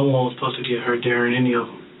 Okay. No one was supposed to get hurt during any of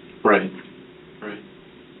them. Right. Right.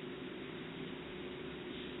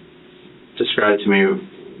 Describe to me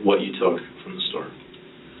what you took from the store.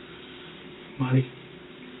 Money.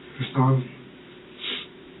 For starting.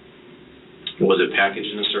 Was it packaged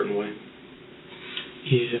in a certain way?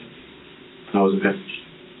 Yeah, How was it packaged?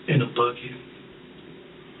 in a bucket.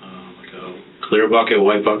 Like a clear bucket,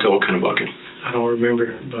 white bucket, what kind of bucket? I don't remember,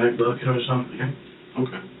 black bucket or something.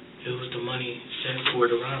 Okay. It was the money set for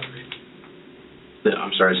the robbery.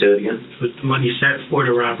 I'm sorry, say that again? It was the money set for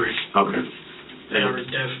the robbery. Okay.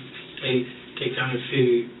 They kind of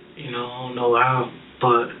figured, you know, I don't know how,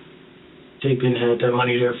 but they been had that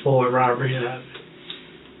money there for a robbery to happen.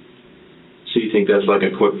 So you think that's like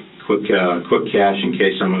a quick cash in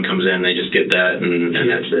case someone comes in, they just get that and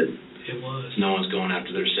that's it? It was. No one's going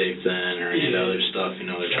after their safe then or any of the other stuff, you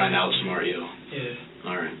know, they're trying to outsmart you. Yeah.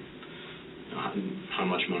 All right. How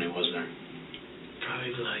much money was there?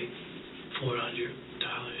 Probably like $400.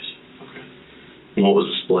 Okay. And what was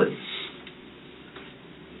the split?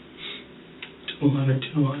 200.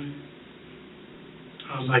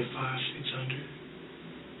 I was like 500,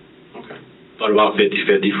 600. Okay. Thought about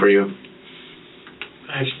 50-50 for you?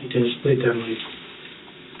 I actually didn't split that money.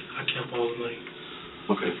 I kept all the money.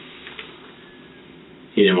 Okay.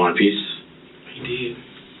 He didn't want a piece? He did.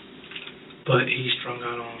 But he strung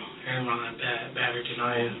out on heroin badder than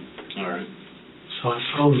I am. All right. So I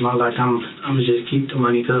told him, I'm gonna just keep the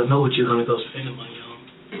money because I know what you're gonna go spend the money on.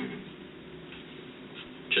 Mm-hmm.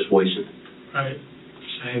 Just wasting it. Right.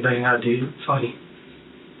 Same thing I did. Funny.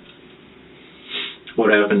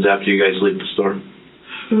 What happens after you guys leave the store?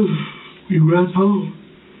 We run home.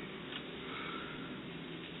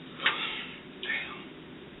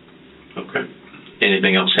 Okay.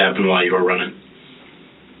 Anything else happen while you were running?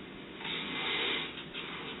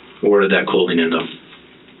 Where did that clothing end up?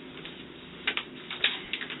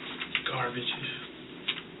 Garbage.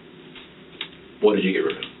 What did you get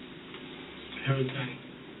rid of? Everything.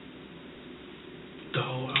 The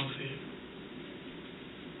whole outfit.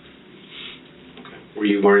 Okay. Were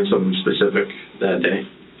you wearing something specific that day?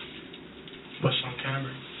 What's on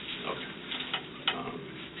camera? Okay.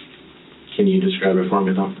 Can you describe it for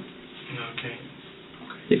me, though? No, I can't.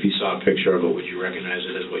 Okay. If you saw a picture of it, would you recognize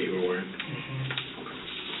it as what you were wearing? Mm-hmm.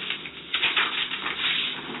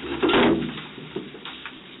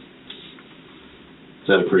 Is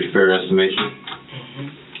that a pretty fair estimation? Mm-hmm.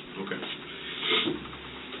 Okay.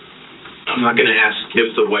 I'm not going to ask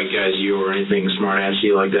if the white guy's you or anything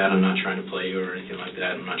smart-assy like that. I'm not trying to play you or anything like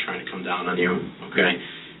that. I'm not trying to come down on you, okay?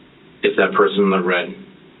 If that person in the red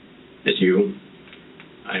is you,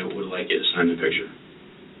 I would like you to sign the picture.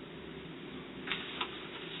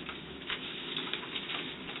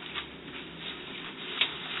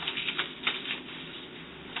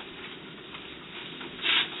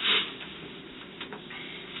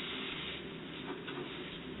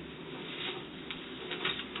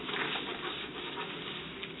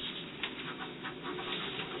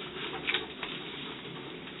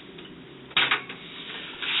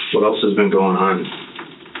 What else has been going on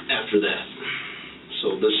after that?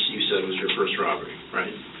 So this, you said, was your first robbery,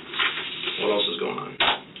 right? What else is going on?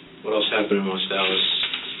 What else happened in West Dallas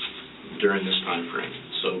during this time frame?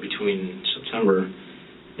 So between September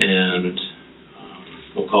and,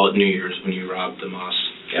 we'll call it New Year's, when you robbed the Moss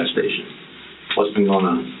gas station. What's been going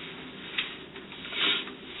on?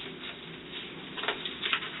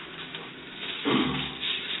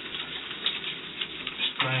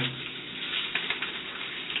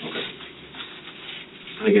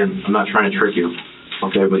 Again, I'm not trying to trick you,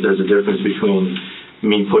 okay, but there's a difference between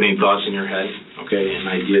me putting thoughts in your head, okay, and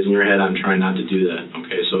ideas in your head. I'm trying not to do that,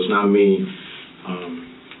 okay, so it's not me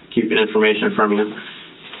keeping information from you,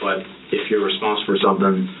 but if you're responsible for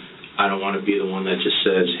something, I don't want to be the one that just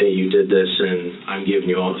says, hey, you did this, and I'm giving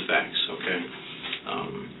you all the facts, okay.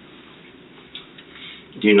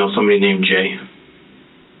 Do you know somebody named Jay?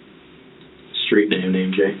 Street name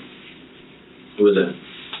named Jay? Who was that?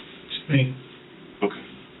 It's me. Okay.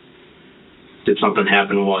 Did something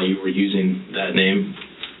happen while you were using that name?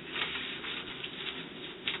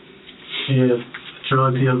 Yeah, a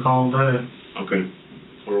drug deal gone bad. Okay.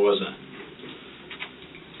 Where was that?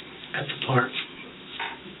 At the park.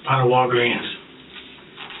 By the Walgreens.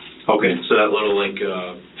 Okay, so that little, like,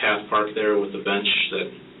 path park there with the bench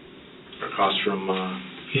that across from,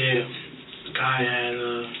 Yeah. The guy had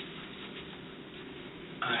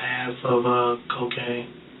a half of cocaine.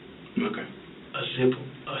 Okay. A zip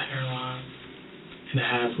of heroin. And a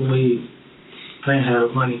half of weed. I didn't have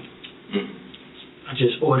the money. Mm. I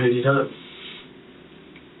just ordered it up.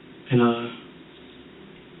 And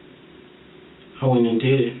I went and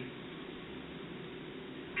did it.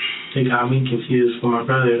 They got me confused for my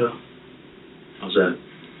brother though. How's that?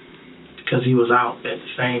 Because he was out at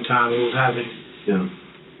the same time it was happening. Yeah.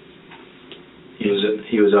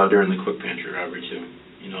 He was out during the quick pantry robbery too.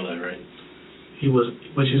 You know that, right? He was,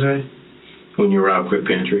 what'd you say? When you robbed Quick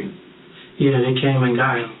Pantry? Yeah, they came and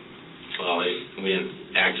got him. Well, we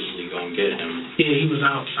didn't actively go and get him. Yeah, he was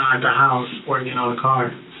outside the house working on a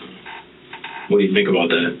car. What do you think about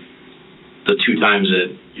that? The 2 times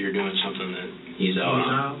that you're doing something that he's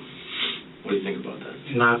out. What do you think about that?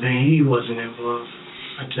 Nothing. He wasn't involved.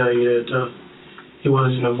 I tell you that he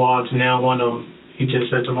wasn't involved in that one of them. He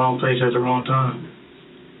just at the wrong place at the wrong time.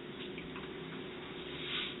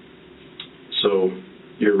 So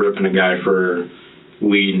you're ripping a guy for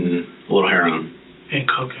weed and a little heroin. And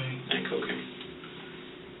cocaine. And cocaine.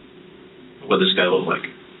 What does this guy look like?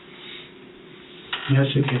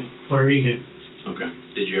 Mexican. Puerto Rican. Okay.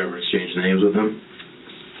 Did you ever exchange names with him?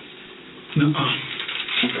 No.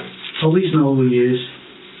 Okay. Police know who he is.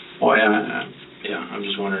 Oh, yeah, I'm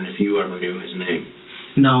just wondering if you ever knew his name.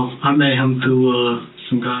 No, I met him through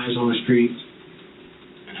some guys on the street.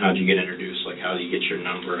 And how'd you get introduced? Like, how did you get your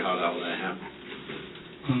number? How did that happen?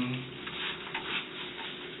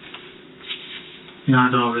 I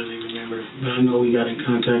don't really remember, but I know we got in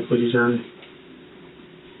contact with each other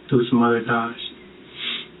through some other guys.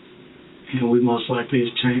 And we most likely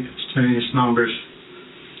exchanged numbers.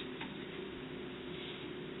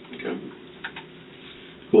 Okay.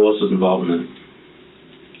 Who else was involved in that?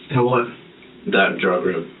 And what? That drug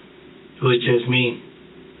rip? It was just me.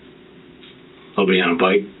 Nobody on a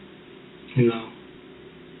bike? No.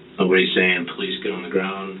 Nobody saying, police get on the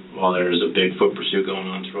ground while there's a big foot pursuit going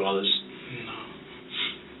on through all this? No.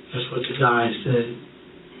 That's what the guy said.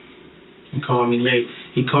 He called me late.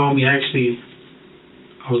 He called me actually.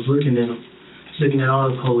 I was looking at him. I was looking at all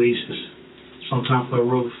the police on top of a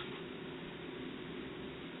roof.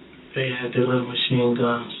 They had their little machine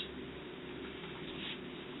guns.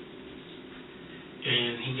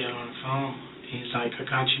 And he got on the phone. He's like, I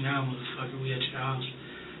got you now, motherfucker. We at your house.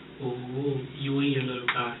 Ooh, you and your little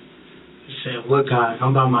guy. I said, what guy?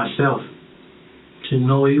 I'm by myself. To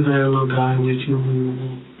know you had a little guy with you.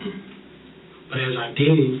 But as I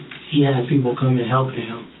did it, he had people coming helping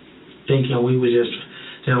him, thinking I was just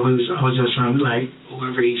trying to, like,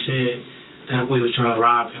 whoever he said, that we was trying to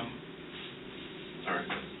rob him. All right.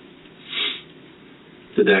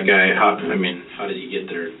 Did that guy, how did he get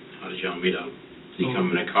there? How did y'all meet up? Did he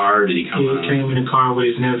come in a car? Did he come He came in a car with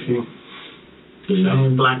his nephew. The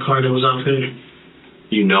same black car that was out there.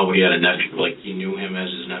 You know he had a nephew, like you knew him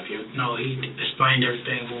as his nephew? No, he explained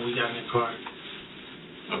everything when we got in the car.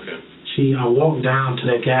 Okay. See, I walked down to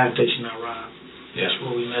that gas station I robbed. Yeah. That's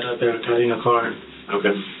where we met up at. I got in the car.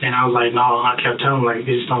 Okay. And I was like, no, I kept telling him, like,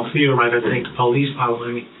 it just don't feel right. I think the police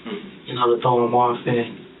following me. You know, to throw him off.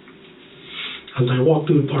 And I was like,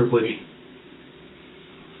 walk through the park with me.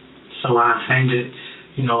 So I handed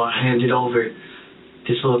over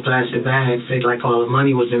this little plastic bag. Fake like all the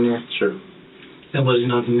money was in there. Sure. There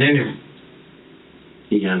wasn't nothing in there.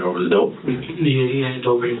 He handed over the dope? Yeah, he handed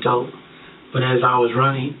over the dope. But as I was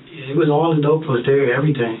running, it was all the dope was there,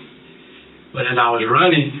 everything. But as I was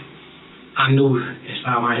running, I knew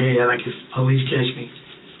inside my head, like, if police catch me,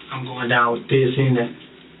 I'm going down with this and that.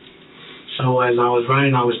 So as I was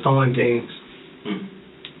running, I was throwing things.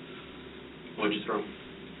 What'd you throw? A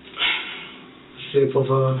sip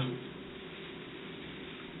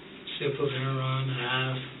of heroin, a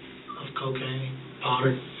half of cocaine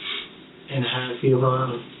powder, and a half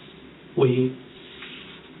of weed.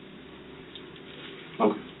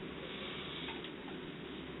 Okay.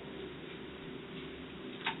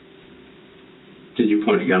 Did you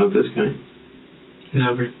point a gun at this guy?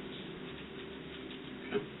 Never.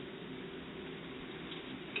 Okay.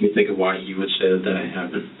 Can you think of why you would say that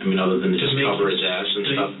happened? I mean, other than just cover his ass and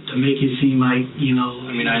stuff? To make it seem like, you know...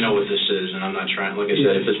 I mean, I know what this is, and I'm not trying... Like I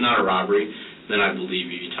said, if it's not a robbery, then I believe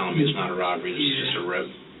you. You're telling me it's not a robbery, this is just a rip.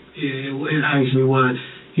 Yeah, it actually was.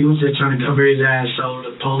 He was just trying to cover his ass so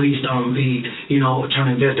the police don't be, you know,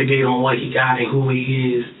 trying to investigate on what he got and who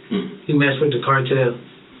he is. He messed with the cartel.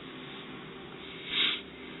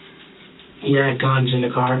 He had guns in the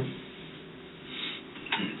car.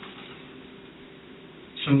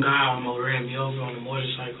 Some guy almost ran me over on a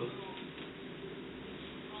motorcycle.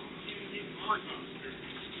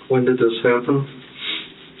 When did this happen?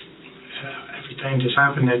 Everything just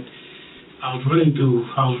happened that I was running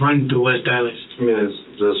through West Dallas. I mean, is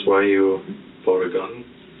this why you bought a gun?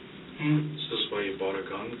 Is this why you bought a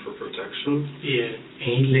gun, for protection? Yeah,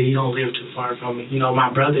 and he don't live too far from me. You know, my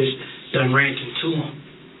brothers done ran into him.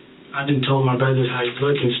 I done told my brothers how he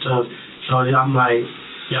looked and stuff. So I'm like,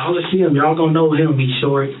 y'all will see him. Y'all gonna know him. He's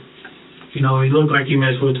short. You know, he look like he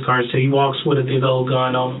messed with the cartel. He walks with a big old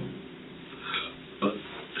gun on him.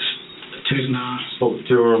 So, do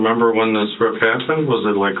you remember when this rip happened? Was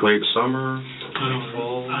it like late summer? I don't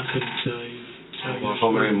know. I couldn't tell you. how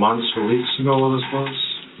many months or weeks ago this was?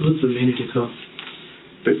 It was a minute ago.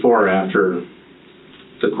 Before or after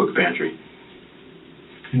the quick pantry?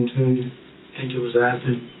 Couldn't tell you. I think it was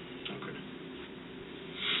after. Okay.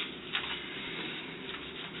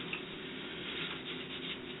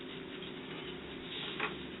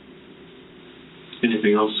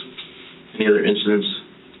 Anything else? Any other incidents?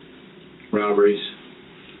 Robberies?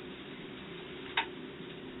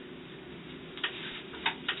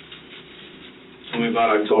 Tell me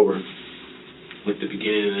about October. Like the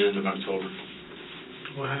beginning and end of October.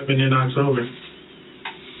 What happened in October?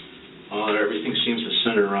 Everything seems to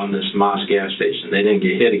center around this Moss gas station. They didn't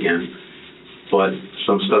get hit again, but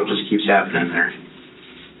some stuff just keeps happening there.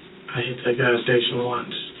 I hit that gas station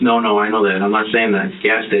once. No, I know that. I'm not saying that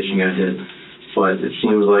gas station got hit, but it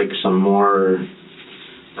seems like some more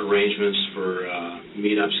arrangements for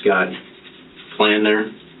meetups got planned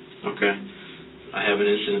there. Okay. I have an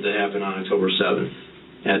incident that happened on October 7th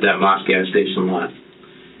at that Moss gas station lot.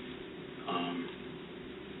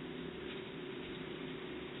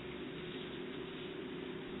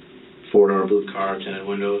 Four-door blue car, tinted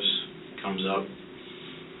windows, comes up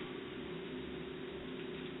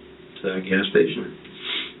to that gas station.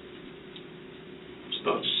 It's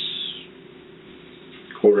about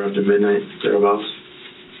quarter after midnight, thereabouts.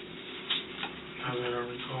 How did I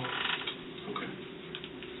recall? Okay.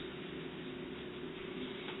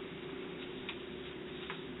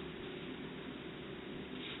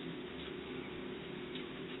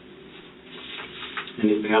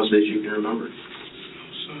 Anything else that you can remember? No,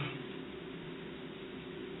 sir.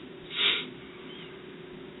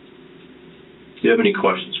 Do you have any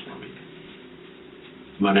questions for me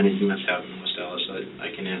about anything that's happened in West Allis? I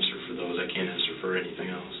can answer for those. I can't answer for anything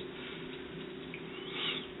else.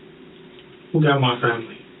 Who got my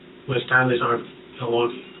family? West Allis or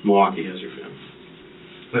Milwaukee? Milwaukee has your family.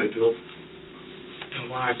 They do. And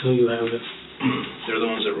why do you have it? They're the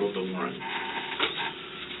ones that wrote the warrant.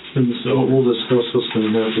 And so we'll discuss this in a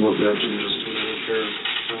minute about that in just a minute here.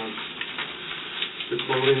 The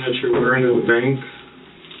clothing that you're wearing in the bank,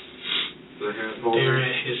 the hat holder. They're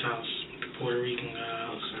at his house, the Puerto Rican guy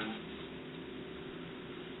house. Okay.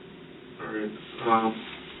 Alright.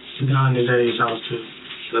 The gun is at his house too.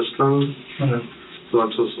 This gun? No, So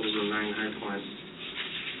that's this was a 9 point.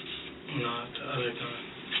 not the other gun.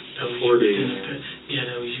 That was 40. used in the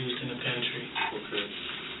that was used in the pantry. Okay.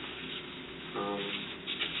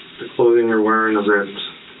 The clothing you're wearing is at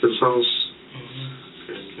this house?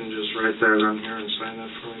 Okay, can you just write that on here and sign that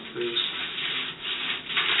for me, please?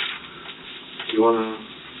 Do you want to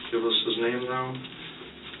give us his name now?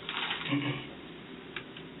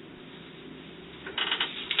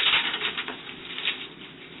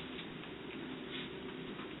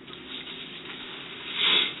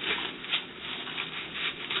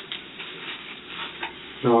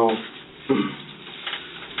 No.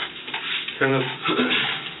 Kenneth,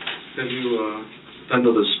 have you been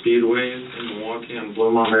to the Speedway in Milwaukee on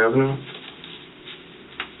Bluemont Avenue?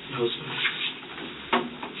 No, sir.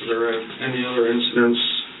 Are there any other incidents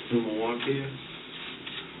in Milwaukee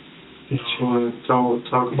that you want to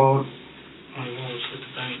talk about? Only one was with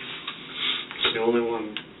the bank. It's the only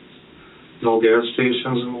one. No gas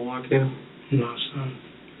stations in Milwaukee? No, sir.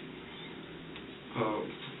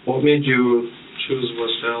 What made you choose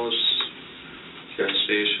West Allis gas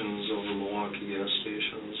stations over Milwaukee gas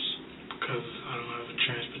stations? Because I don't have a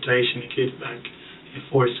transportation to get back and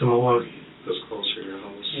forth to Milwaukee. That's closer to your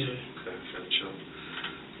house? Yeah. Okay, gotcha.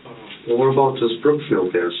 Well, what about this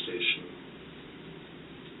Brookfield gas station?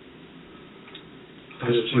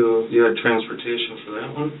 You had transportation for that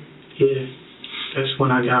one? Yeah. That's when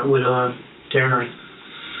I got with Darren.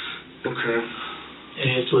 Okay. And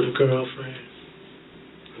it's with a girlfriend.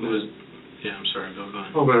 Who is? Yeah, I'm sorry. Go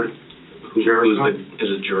on. Oh, but Who's is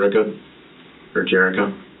it Jerica or Jerica?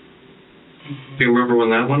 do you remember when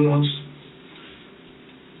that one was?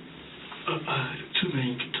 I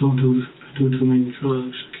do too many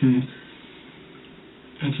drugs.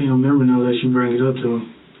 I can't remember now that you bring it up to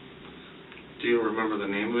me. Do you remember the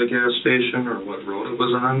name of the gas station or what road it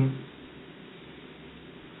was on?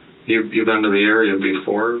 You've been to the area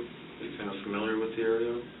before? You kind of familiar with the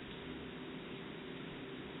area?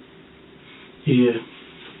 Yeah.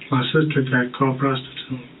 My sister got caught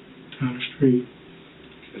prostituting down the street.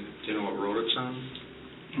 Okay. Do you know what road it's on?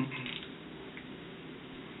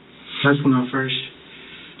 That's when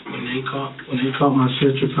when they caught my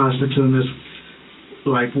sister prostituting. That's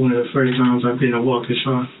like one of the first times I've been in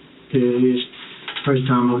Waukesha. It is first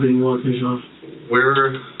time I've been in Waukesha.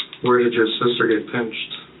 Where did your sister get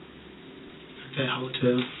pinched? At that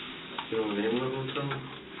hotel. You know the name of the hotel?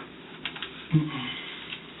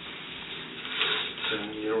 Okay.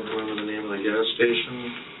 gas station.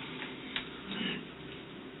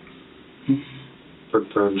 But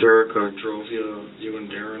Jerica drove you and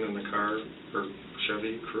Darren in the car, or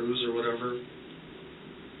Chevy Cruze or whatever.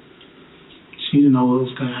 She didn't know what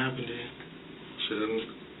was going to happen then. She didn't?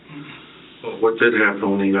 Well, what did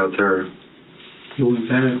happen when you got there? It went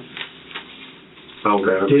bad. How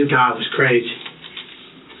bad? This guy was crazy.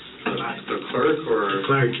 The clerk or? The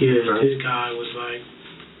clerk, yeah. Okay. This guy was like,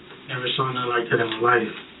 never saw nothing like that in my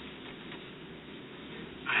life.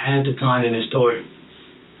 I had the gun in his door.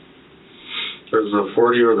 There's a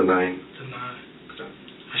 40 or the 9? The 9. Okay.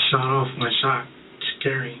 I shot off my shot.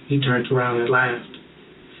 Scary. He turned around and laughed.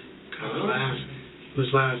 I was laughing. He was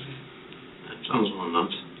laughing. That sounds well enough.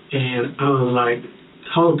 And I was like,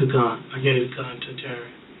 hold the gun. I gave the gun to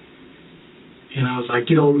Jerry. And I was like,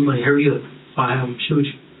 get over the money, hurry up. Or I have him shoot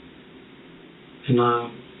you. And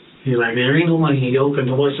he's like, there ain't no money. He opened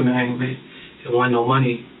the voice and everything, man. There wasn't no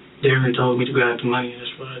money. Darren told me to grab the money.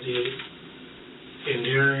 That's what I did. And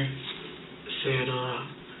Darren said,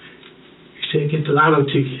 he said, get the lotto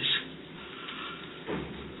tickets.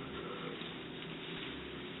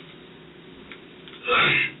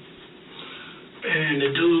 And the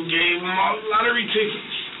dude gave him all the lottery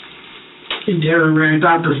tickets. And Darren ran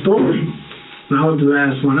out the store. And I was the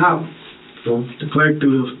last one out. So the clerk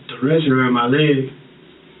threw the register in my leg.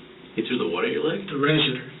 He threw the what at your leg? The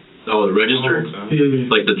register. Oh, the register? Yeah.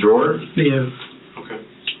 Like the drawer? Yeah. Okay.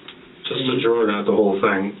 Just the drawer, not the whole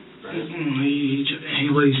thing. Right.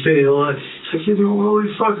 What he said was, he's like, you know what we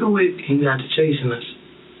fucking with? He got to chasing us.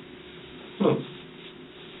 Oh.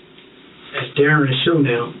 As Darren is shooting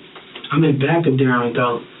now. I'm in back of Darren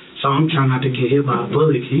though, so I'm trying not to get hit by a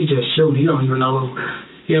bullet. He just shooting. He don't even know.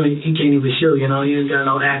 He can't even shoot. You know, he ain't got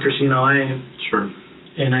no accuracy, no aim. Sure.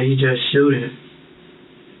 And he just shooting.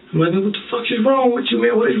 I'm like, what the fuck is wrong with you,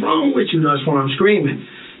 man? What is wrong with you? That's why I'm screaming.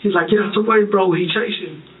 He's like, get out the way, bro. He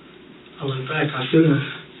chasing. I look back. I see him.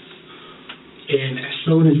 And as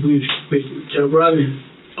soon as we kept running,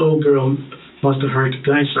 old girl must have heard the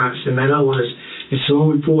gunshots, and that was. As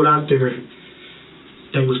soon as we pulled out there,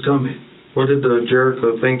 they was coming. What did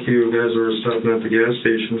Jerica think you guys were stopping at the gas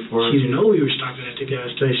station for? She didn't know we were stopping at the gas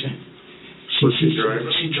station. Was she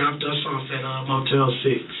driving? She dropped us off at Motel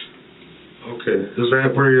 6. Okay. Is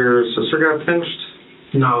that where your sister got pinched?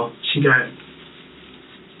 No, she got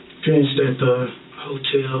pinched at the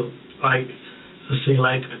hotel, like, let's say,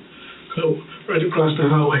 like, right across the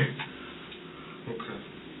highway. Okay.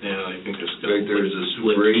 Yeah, I think There's a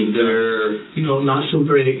Super 8 there. You know, not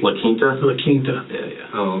Super 8. La Quinta? La Quinta. Yeah,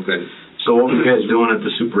 yeah. Oh, okay. So what were you guys doing at the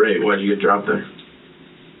Super 8? Why'd you get dropped there?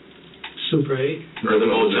 Super 8. Or the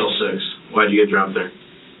Motel 6? Why'd you get dropped there?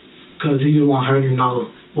 Because he didn't want her to know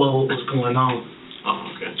what was going on.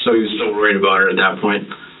 Oh, okay. So he was still worried about her at that point?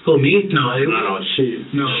 Who, me? No, No, she.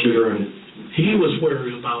 No. She. He was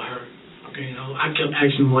worried about her. Okay, you know, I kept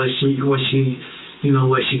asking was she good? Was she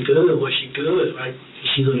good? Like,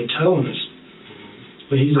 she couldn't tell us.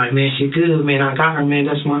 But he's like, man, she good, man. I got her, man.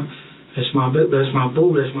 That's my boo. That's my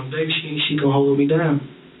baby. She gonna hold me down.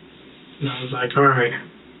 And I was like, all right.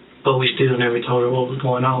 But we still never told her what was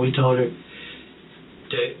going on. We told her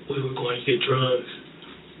that we were going to get drugs.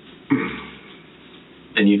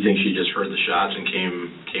 And you think she just heard the shots and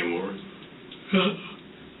came over?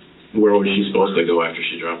 Where was she supposed to go after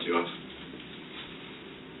she dropped you off?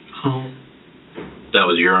 Home. That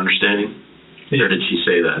was your understanding? Yeah. Or did she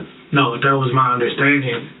say that? No, that was my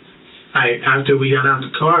understanding. After we got out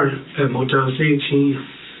the car at Motel 6,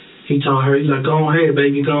 he told her, he's like, go ahead,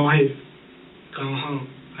 baby, go ahead. Go home.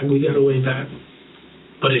 Like, we got a way back.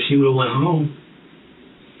 But if she would have went home,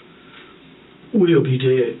 we'll be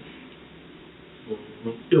dead.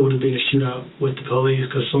 It would have been a shootout with the police,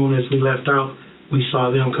 because as soon as we left out, we saw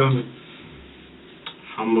them coming.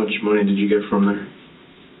 How much money did you get from there?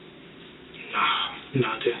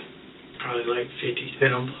 Nothing. Probably like $50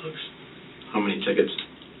 bucks. How many tickets?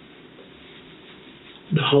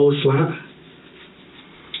 The whole slot.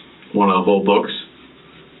 One of the whole books?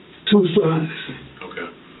 2 slots. Okay.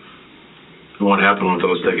 And what happened with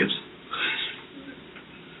those tickets?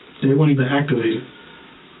 They weren't even activated.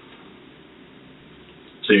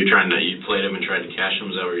 So you played them and tried to cash them,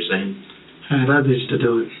 is that what you're saying? I had others to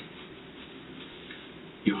do it.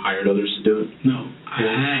 You hired others to do it? No, I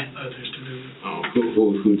had others to do it. Oh,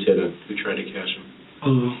 who did it? Who tried to cash them?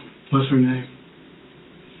 What's her name?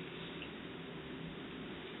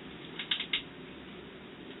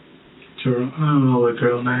 I don't know what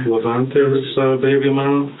girl name. Levante's baby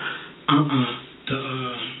mom? The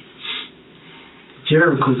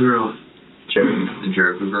Jericho girl. The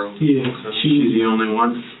Jericho girl? Yeah. She's the only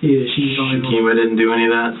one? Yeah, she's the only one. Shakima didn't do any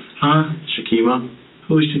of that? Huh? Shakima?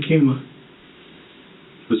 Who's Shakima?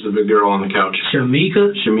 Who's the big girl on the couch?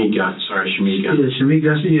 Shamika. Shamika. Sorry, Shamika. Yeah,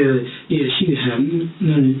 Shamika. Yeah, she didn't have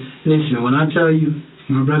nothing. Listen, when I tell you,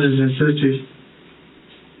 my brothers and sisters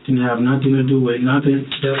didn't have nothing to do with nothing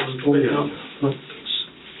that was going on.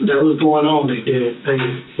 That was going on. They did.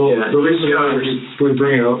 The reason why we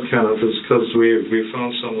bring it up, Kenneth, is because we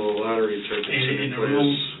found some of the lottery tickets in the room.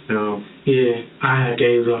 You know. Yeah, I had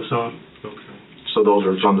gave them some. Okay. So those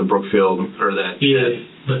are from the Brookfield, or that? Yeah,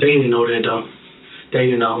 but they didn't know that though. They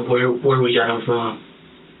didn't know where we got them from.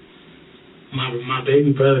 My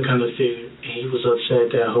baby brother kind of figured, and he was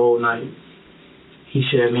upset that whole night. He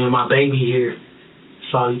said, "Man, my baby here."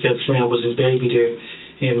 So all he kept saying was his baby there.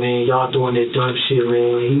 And man, y'all doing this dumb shit,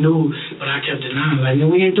 man. He knew, but I kept denying. Like, man,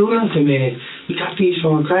 we ain't doing nothing, man. We got these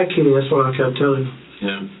from a crackhead. That's what I kept telling him.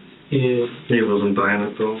 Yeah. Yeah. He wasn't buying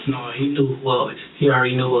it though. No, he knew. Well, he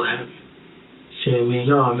already knew what happened. He said, man,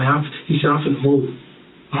 y'all, man, he said, I'm finna move.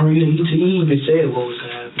 Already, he even said what was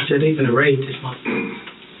gonna happen. He said they finna raid this month.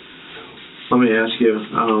 Let me ask you.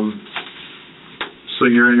 So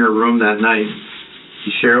you're in your room that night.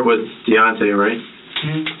 You share it with Deontay, right?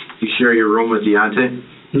 Hmm? You share your room with Deontay?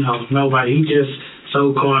 No, nobody. He just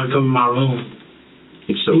so called to come in my room.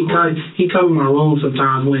 He's so He come in my room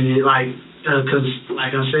sometimes when it cause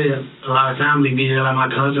like I said, a lot of family be there. Like my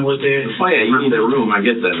cousin was there. Oh yeah, you need a room. I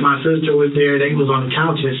get that. My sister was there. They was on the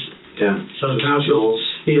couches. Yeah. So the couches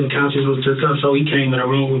was took up. So he came in the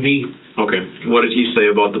room with me. Okay. What did he say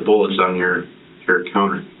about the bullets on your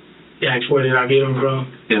counter? He asked where did I get them from.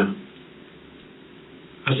 Yeah.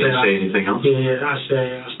 I Did he say anything else? Yeah, I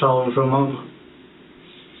said I stole them from Mama.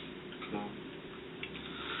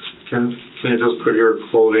 Can you just put your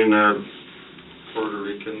clothing at Puerto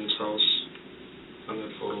Rican's house on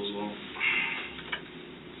that photo as well?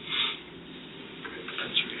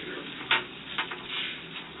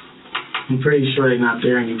 I'm pretty sure they're not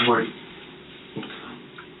there anymore.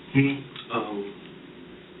 Okay.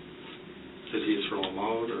 Did he throw them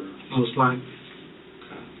out or? Most likely.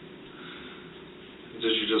 Okay.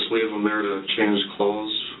 Did you just leave them there to change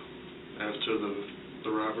clothes after the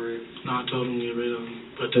robbery? No, I told them to get rid of them,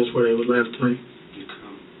 but that's where they was left to me. Okay.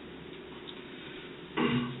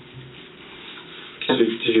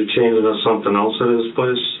 Did you change into something else at his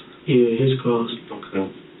place? Yeah, his clothes. Okay.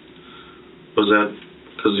 Was that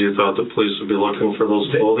because you thought the police would be looking for those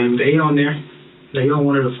clothing? They on there. They on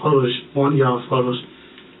one of the photos, one of y'all photos.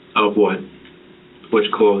 Of what? Which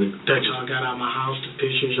clothing? That y'all got out of my house, the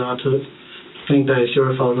pictures y'all took. I think that is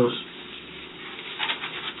your photos.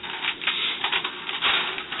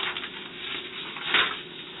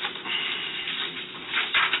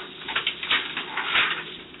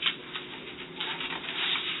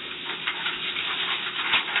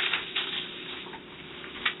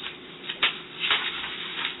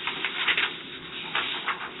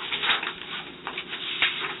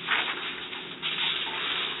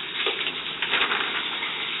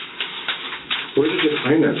 Where did you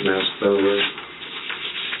find that mask, by the way?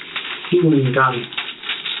 He went and got it.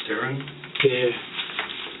 Darren? Yeah.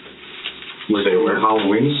 Was it a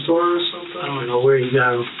Halloween store or something? I don't know where he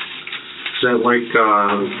got them. Is that like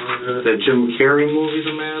that Jim Carrey movie,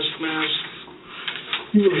 The Mask?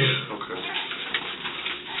 Yeah. Okay.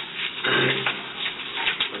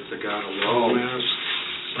 Like the God of War mask?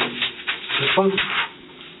 This one?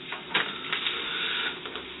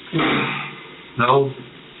 No?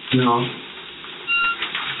 No.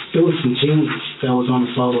 It was some jeans that was on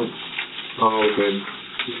the photo. Oh, okay.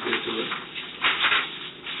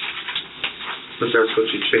 But that's what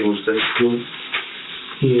you changed it to?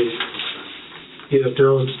 Yeah. Yeah,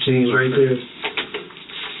 those the jeans right there.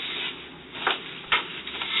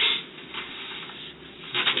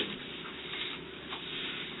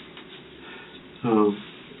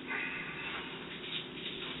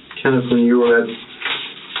 Kenneth, when you were at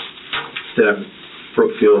that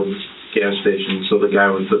Brookfield gas station, so the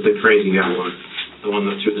guy with the crazy guy one, the one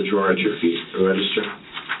that threw the drawer at your feet, the register.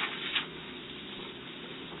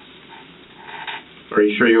 Are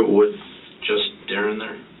you sure you were with just Darren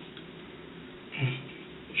there?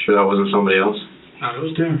 Sure that wasn't somebody else? No, that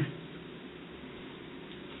was Darren.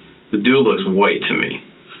 The dude looks white to me.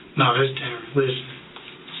 No, that's Darren. Listen,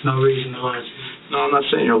 there's no reason to lie to you. No, I'm not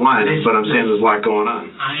saying you're lying, but I'm saying there's a lot going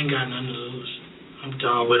on. I ain't got nothing to lose. I'm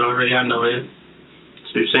done with already. I know that.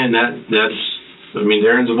 So you're saying that's, I mean,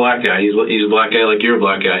 Darren's a black guy. He's a black guy like you're a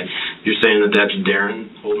black guy. You're saying that that's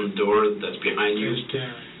Darren holding the door that's behind you? That's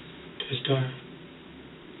Darren. That's Darren.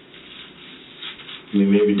 I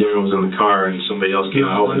mean, maybe Darren was in the car and somebody else came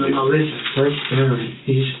out. No, listen. That's Darren.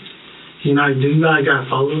 He's not, do you guys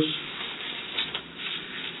got photos?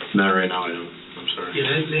 Not right now, I don't. I'm sorry.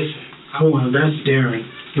 Yeah, listen. That's Darren.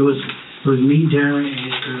 It was me, Darren, and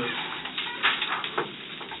his girl.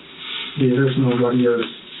 Yeah, there's nobody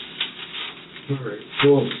else. Alright,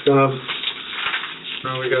 well,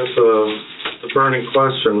 now we got the burning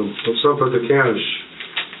question. What's up with the cash?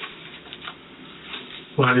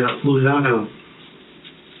 Why did I lose out now?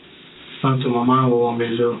 Something my mom would want me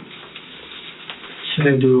to do. She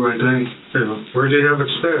didn't do the right thing. Yeah. Where do you have it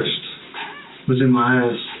stashed? It was in my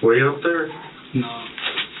ass. Way up there? No.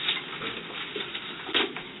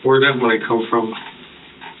 Where'd that money come from?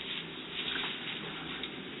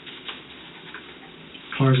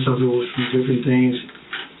 Part of it was from different things.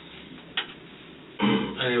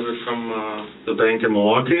 Any of it from the bank in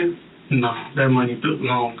Milwaukee? No, that money took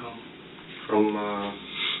long ago. From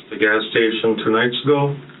the gas station 2 nights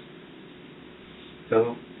ago?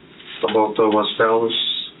 Yeah. About the West Dallas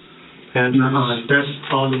pantries? No, that's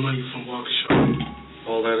all the money from Waukesha.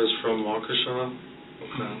 All that is from Waukesha?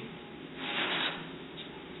 Okay.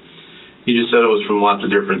 You just said it was from lots of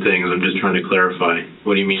different things. I'm just trying to clarify.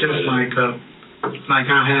 What do you mean by Just that? like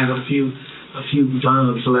I had a few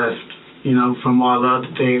jobs left, you know, from all the other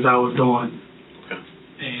things I was doing. Okay.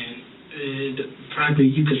 And frankly,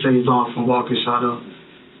 you could say it's all from Waukesha though.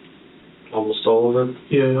 Almost all of it?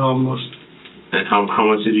 Yeah, almost. And how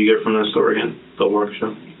much did you get from that store again? The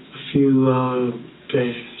workshop? A few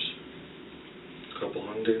bands. A couple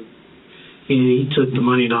hundred? And he took the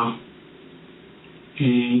money though. And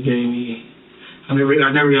he gave me. I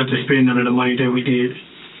never got to spend none of the money that we did.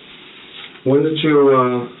 When did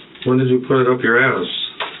you put it up your ass?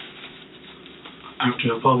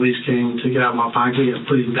 After the police came, took it out of my pocket and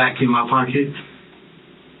put it back in my pocket.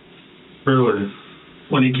 Really?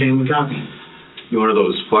 When he came and got me. You one of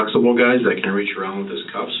those flexible guys that can reach around with his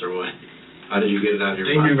cuffs, or what? How did you get it out of your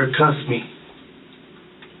They pocket? never cussed me.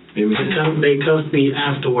 Maybe. They cussed me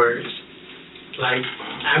afterwards. Like,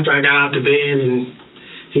 after I got out the bed and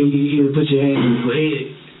he would put your hand in your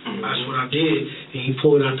head. That's what I did. And he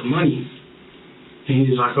pulled out the money. And he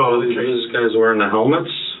was like, oh, These guys wearing the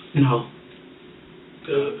helmets? no.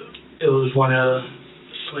 It was one of the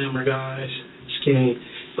slammer guys, skinny.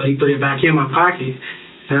 But he put it back in my pocket.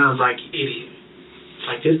 And I was like, idiot. It's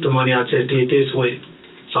like, this the money I just did this with.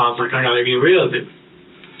 So I was like, I gotta get rid of it.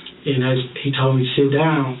 And as he told me to sit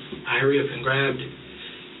down, I hurried up and grabbed it.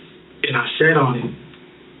 And I sat on it.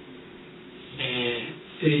 And,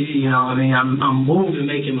 you know, I mean, I'm moving,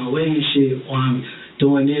 making my way and shit while I'm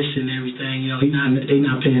doing this and everything. You know, they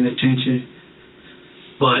not paying attention.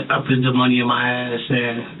 But I put the money in my ass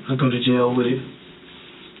and I go to jail with it.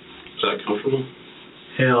 Is that comfortable?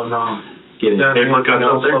 Hell no. Getting That paper cut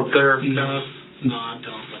out there? up there? No, I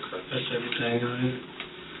don't. That's everything on it.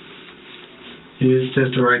 It's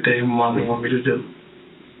just the right thing Mama want me to do.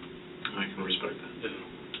 I can respect that. Yeah.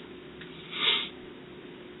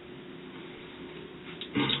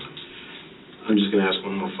 I'm just going to ask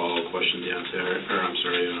one more follow-up question, Deontay, or I'm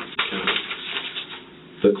sorry, Ken.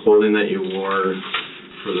 The clothing that you wore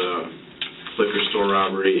for the liquor store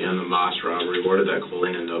robbery and the Moss robbery, where did that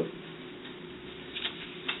clothing end up? It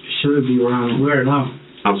should be around the world now.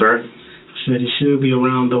 I'm sorry? I said it should be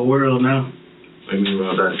around the world now. What do you mean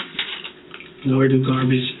about that? Where do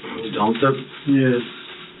garbage? You dumped it? Yes.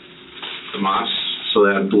 The Moss? So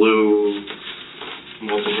that blue,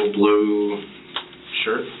 multiple blue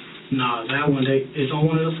shirt? No, that one, it's on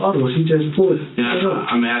one of the photos. He just pulled it. Yeah,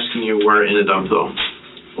 I'm asking you where it ended up, though.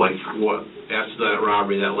 Like, what, after that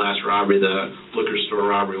robbery, that last robbery, the liquor store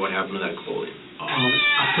robbery, what happened to that clothing?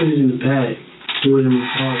 I put it in the bag. Threw it in the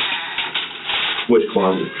closet. Which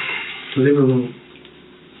closet? The living room.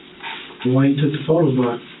 The one he took the photos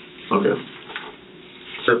by. Okay.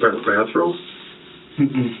 Is that by the bathroom?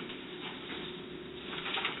 Mm-mm.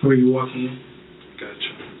 Where you walking in?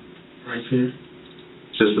 Gotcha. Right there.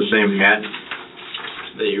 Is this the same hat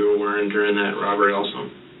that you were wearing during that robbery also?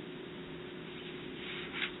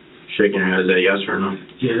 Shaking your head, is that yes or no?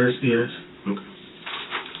 Yes, yes. Okay.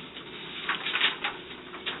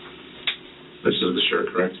 This is the shirt,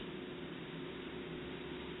 correct?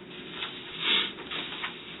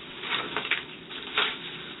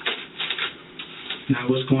 Now,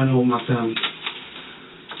 what's going on with my family?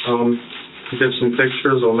 Get some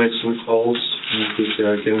pictures, I'll make some calls, and if you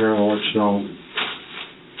get in here, I'll let you know.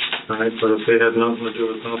 Alright, but if they had nothing to do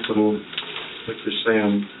with nothing, like you're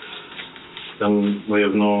saying, then we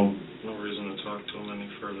have no reason to talk to them any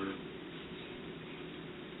further.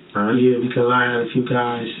 Alright? Yeah, because I had a few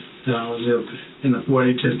guys that I was up in the, where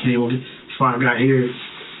they just came before I got here.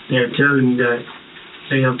 They're telling me that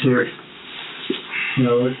they up there, you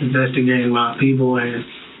know, investigating my people, and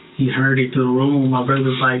he heard it through the room. My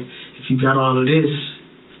brother's like, if you got all of this,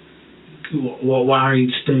 well, why are you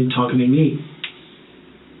still talking to me?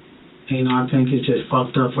 You know, I think it's just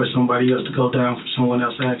fucked up for somebody else to go down for someone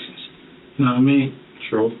else's actions. You know what I mean?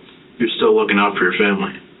 True. You're still looking out for your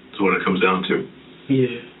family. That's what it comes down to.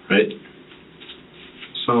 Yeah. Right?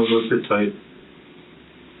 Sounds a bit tight.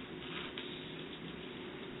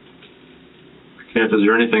 Camp, is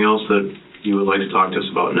there anything else that you would like to talk to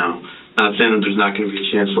us about now? Not saying that there's not going to be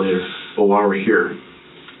a chance later, but while we're here,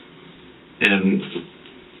 and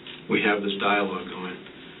we have this dialogue going.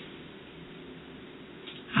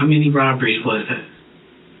 How many robberies was that?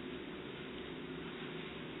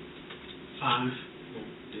 5?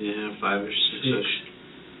 Yeah, 5-ish, 6-ish.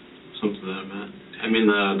 Something to that, man. I mean,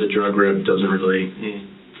 the drug rip doesn't really...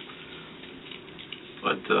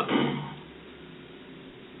 But,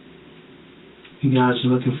 You guys are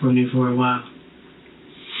looking for me for a while.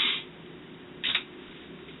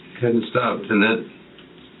 Hadn't stopped, and that...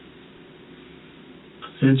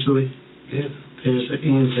 Eventually, Yeah. there's an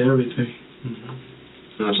end to everything. mm-hmm.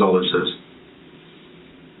 That's all this is.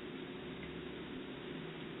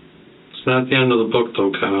 It's not the end of the book,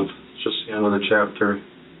 though, Kenneth. It's just the end of the chapter.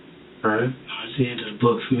 All right? It's the end of the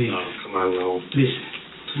book for me. Oh, come on, no. Listen,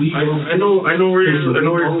 we I know where you're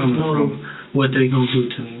coming from. What they gonna do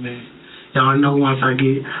to me, man. Y'all know once I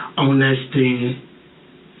get on that stand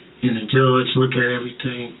and the judge look at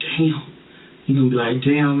everything, damn, you gonna be like,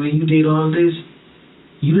 damn, man, you did all this?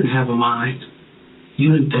 You didn't have a mind.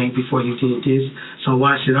 You didn't think before you did this, so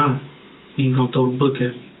why should I? You ain't gonna throw the book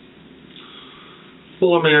at me.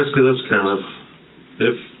 Well, let me ask you this, Kenneth.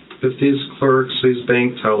 If these clerks, these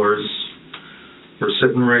bank tellers, were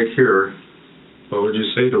sitting right here, what would you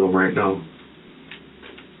say to them right now?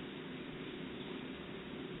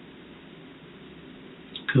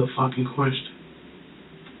 Good fucking question.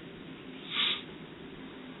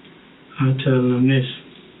 I'm telling them this.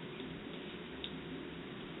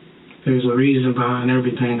 There's a reason behind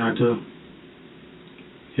everything I do.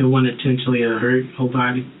 It wasn't intentionally to hurt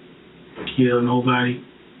nobody, kill nobody.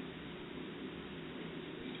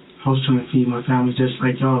 I was trying to feed my family just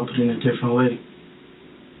like y'all, but in a different way.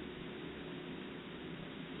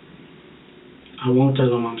 I won't tell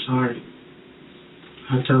them I'm sorry.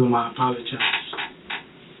 I tell them I apologize.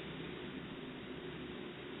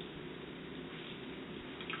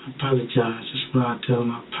 I apologize. That's what I tell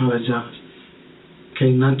them. I apologize.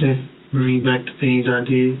 Okay, nothing. Bring back the things I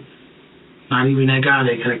did. Not even that guy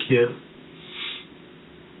that got killed.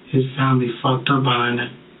 His family fucked up behind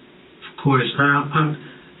that. Of course,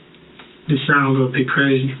 this sounds a bit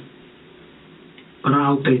crazy, but I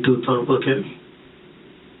hope they do throw the book at me.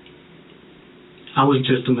 I was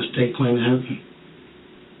just a mistake playing heaven.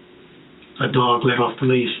 A dog let off the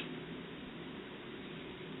leash.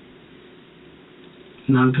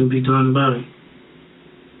 Nothing can be done about it.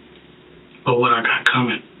 But what I got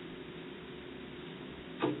coming.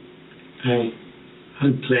 Hey,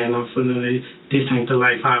 I'm playing on for this. This ain't the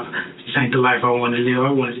life I want to live.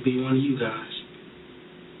 I wanted to be one of you guys.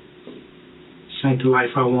 This ain't the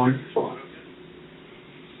life I want. All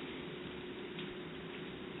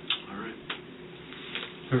right.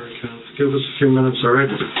 All right, Kenneth. Give us a few minutes, all right?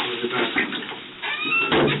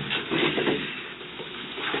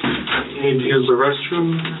 You need to use the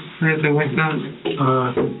restroom or anything like that?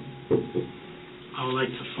 I would like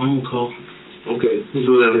the phone call. Okay, we'll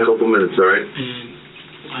do that in a couple minutes, all right? And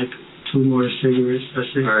like 2 more cigarettes. That's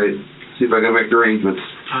it. All right. See if I can make the arrangements.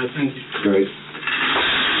 I think. All right.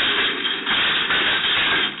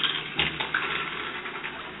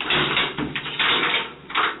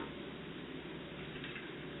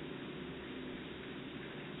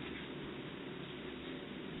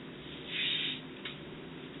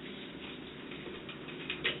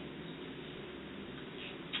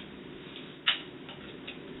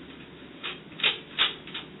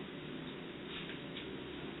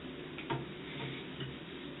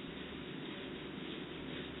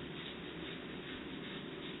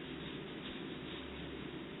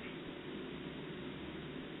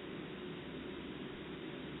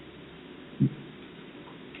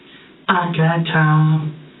 I got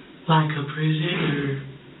time like a prisoner.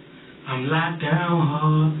 I'm locked down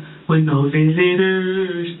hard with no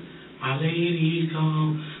visitors. My lady's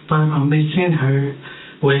gone, but I'm missing her.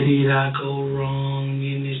 Where did I go wrong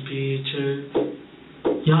in this picture?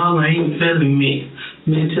 Y'all ain't feeling me,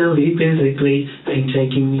 mentally, physically. Ain't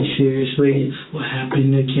taking me seriously. What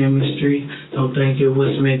happened to chemistry? Don't think it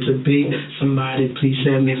was meant to be. Somebody please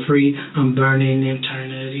set me free. I'm burning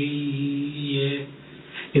eternity, yeah.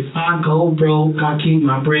 If I go broke, I keep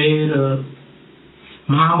my bread up.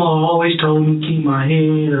 Mama always told me keep my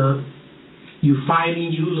head up. You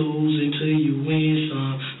fighting, you lose until you win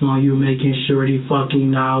some. Long you making sure the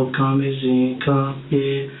fucking outcome is income,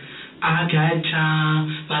 yeah. I got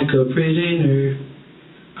time like a prisoner.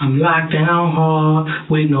 I'm locked down hard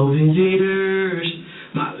with no visitors.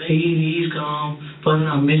 My lady's gone, but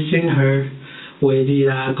I'm missing her. Where did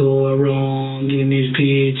I go wrong in this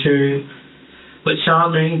picture? But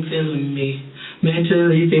y'all ain't feeling me,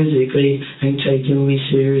 mentally, physically, ain't taking me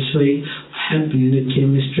seriously. What happened to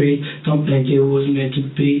chemistry? Don't think it was meant to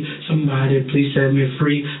be. Somebody please set me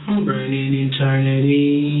free. I'm burning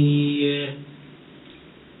eternity, yeah.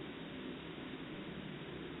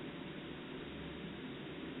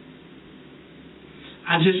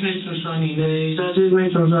 I just miss some sunny days. I just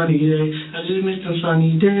miss some sunny days. I just miss some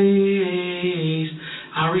sunny days.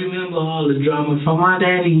 I remember all the drama from my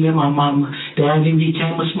daddy and my mama. Daddy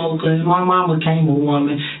became a smoker and my mama became a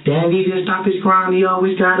woman. Daddy didn't stop his grind. He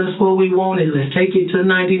always got us what we wanted. Let's take it to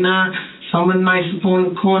 99. Summer nights up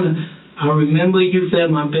on the corner. I remember you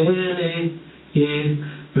fed my belly. Yeah.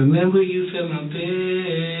 Remember you fed my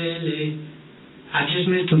belly. I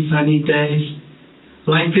just miss some sunny days.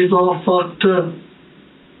 Life is all fucked up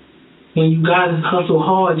when you gotta hustle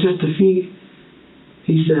hard just to feed.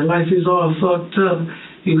 He said, life is all fucked up.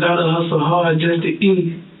 You gotta hustle hard just to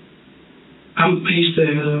eat. He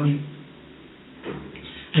said,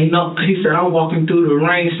 I'm walking through the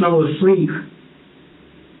rain, snow, asleep.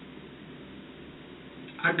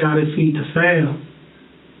 I gotta feed the fam.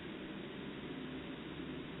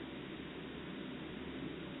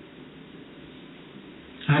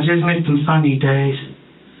 I just miss them sunny days.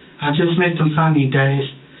 I just miss them sunny days.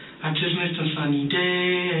 I just miss some sunny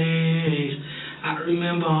days. I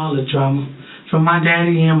remember all the drama from my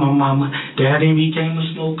daddy and my mama. Daddy became a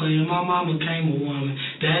smoker and my mama became a woman.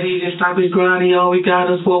 Daddy didn't stop his grind. He always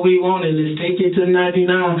got us what we wanted. Let's take it to 99.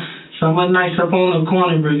 Summer nights up on the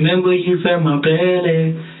corner. Remember you fed my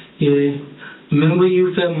belly. Yeah. Remember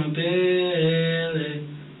you fed my belly.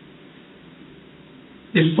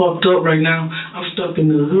 It's fucked up right now. I'm stuck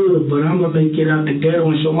in the hood, but I'm going to make it out the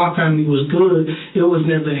ghetto and show my family was good. It was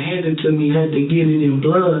never handed to me, had to get it in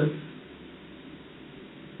blood.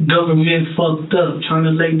 Government fucked up, trying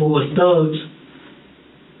to label us thugs.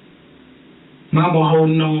 Mama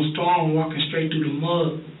holding on strong, walking straight through the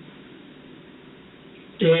mud.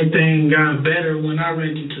 Everything got better when I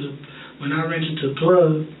rented to the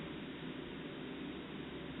club.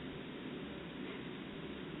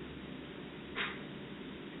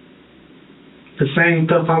 The same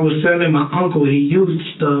stuff I was selling my uncle, he used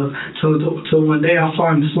stuff. Till one day I saw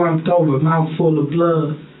him slumped over, mouth full of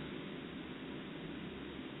blood.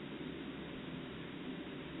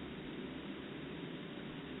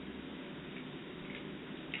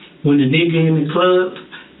 When the nigga in the club,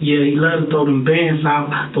 yeah, he let him throw them bands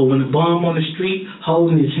out. But when the bum on the street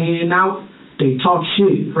holding his hand out, they talk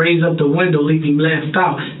shit. Raise up the window, leave him left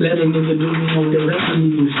out. Let a nigga do me on the rest of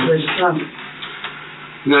me stretched out.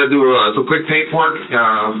 We're going to do some quick paperwork.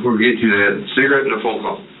 We'll get you that cigarette and a phone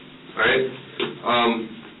call. All right?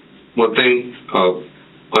 One thing,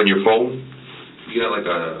 on your phone, you got like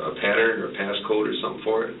a pattern or a passcode or something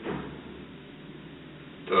for it?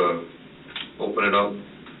 To open it up?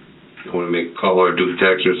 You want to make a call or do a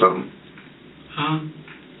text or something? Huh?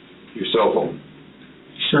 Your cell phone.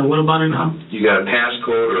 So what about it now? You got a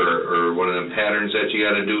passcode or one of them patterns that you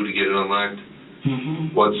got to do to get it unlocked?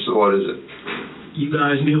 Mm-hmm. What is it? You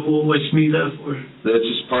guys knew what you need that for. That's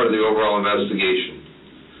just part of the overall investigation.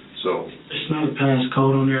 So. It's not a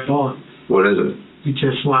passcode on there at all. What is it? You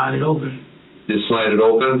just slide it open. Just slide it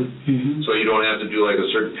open? Mm-hmm. So you don't have to do like a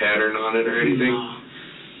certain pattern on it or anything? No.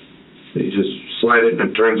 So you just slide it and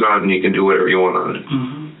it turns on and you can do whatever you want on it.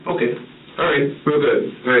 Mm-hmm. Okay. All right. Real good.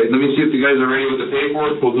 All right. Let me see if you guys are ready with the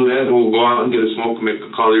paperwork. We'll do that and we'll go out and get a smoke and make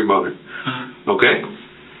a call to your mother. Okay?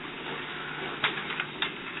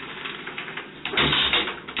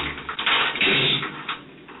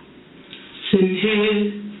 Sitting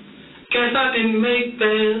here, guess I didn't make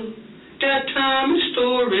bail. That time is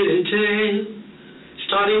story to tell.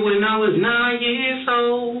 Started when I was 9 years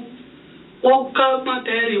old. Woke up, my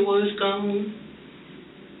daddy was gone.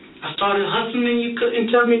 I started hustling, you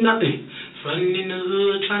couldn't tell me nothing. Running in the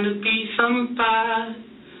hood, trying to be somebody.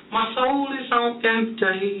 My soul is on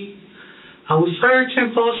empty. I was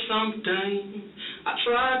searching for something. I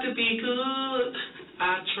tried to be good.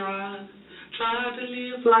 I tried to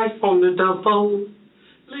live life on the double.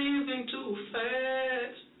 Living too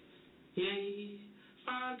fast.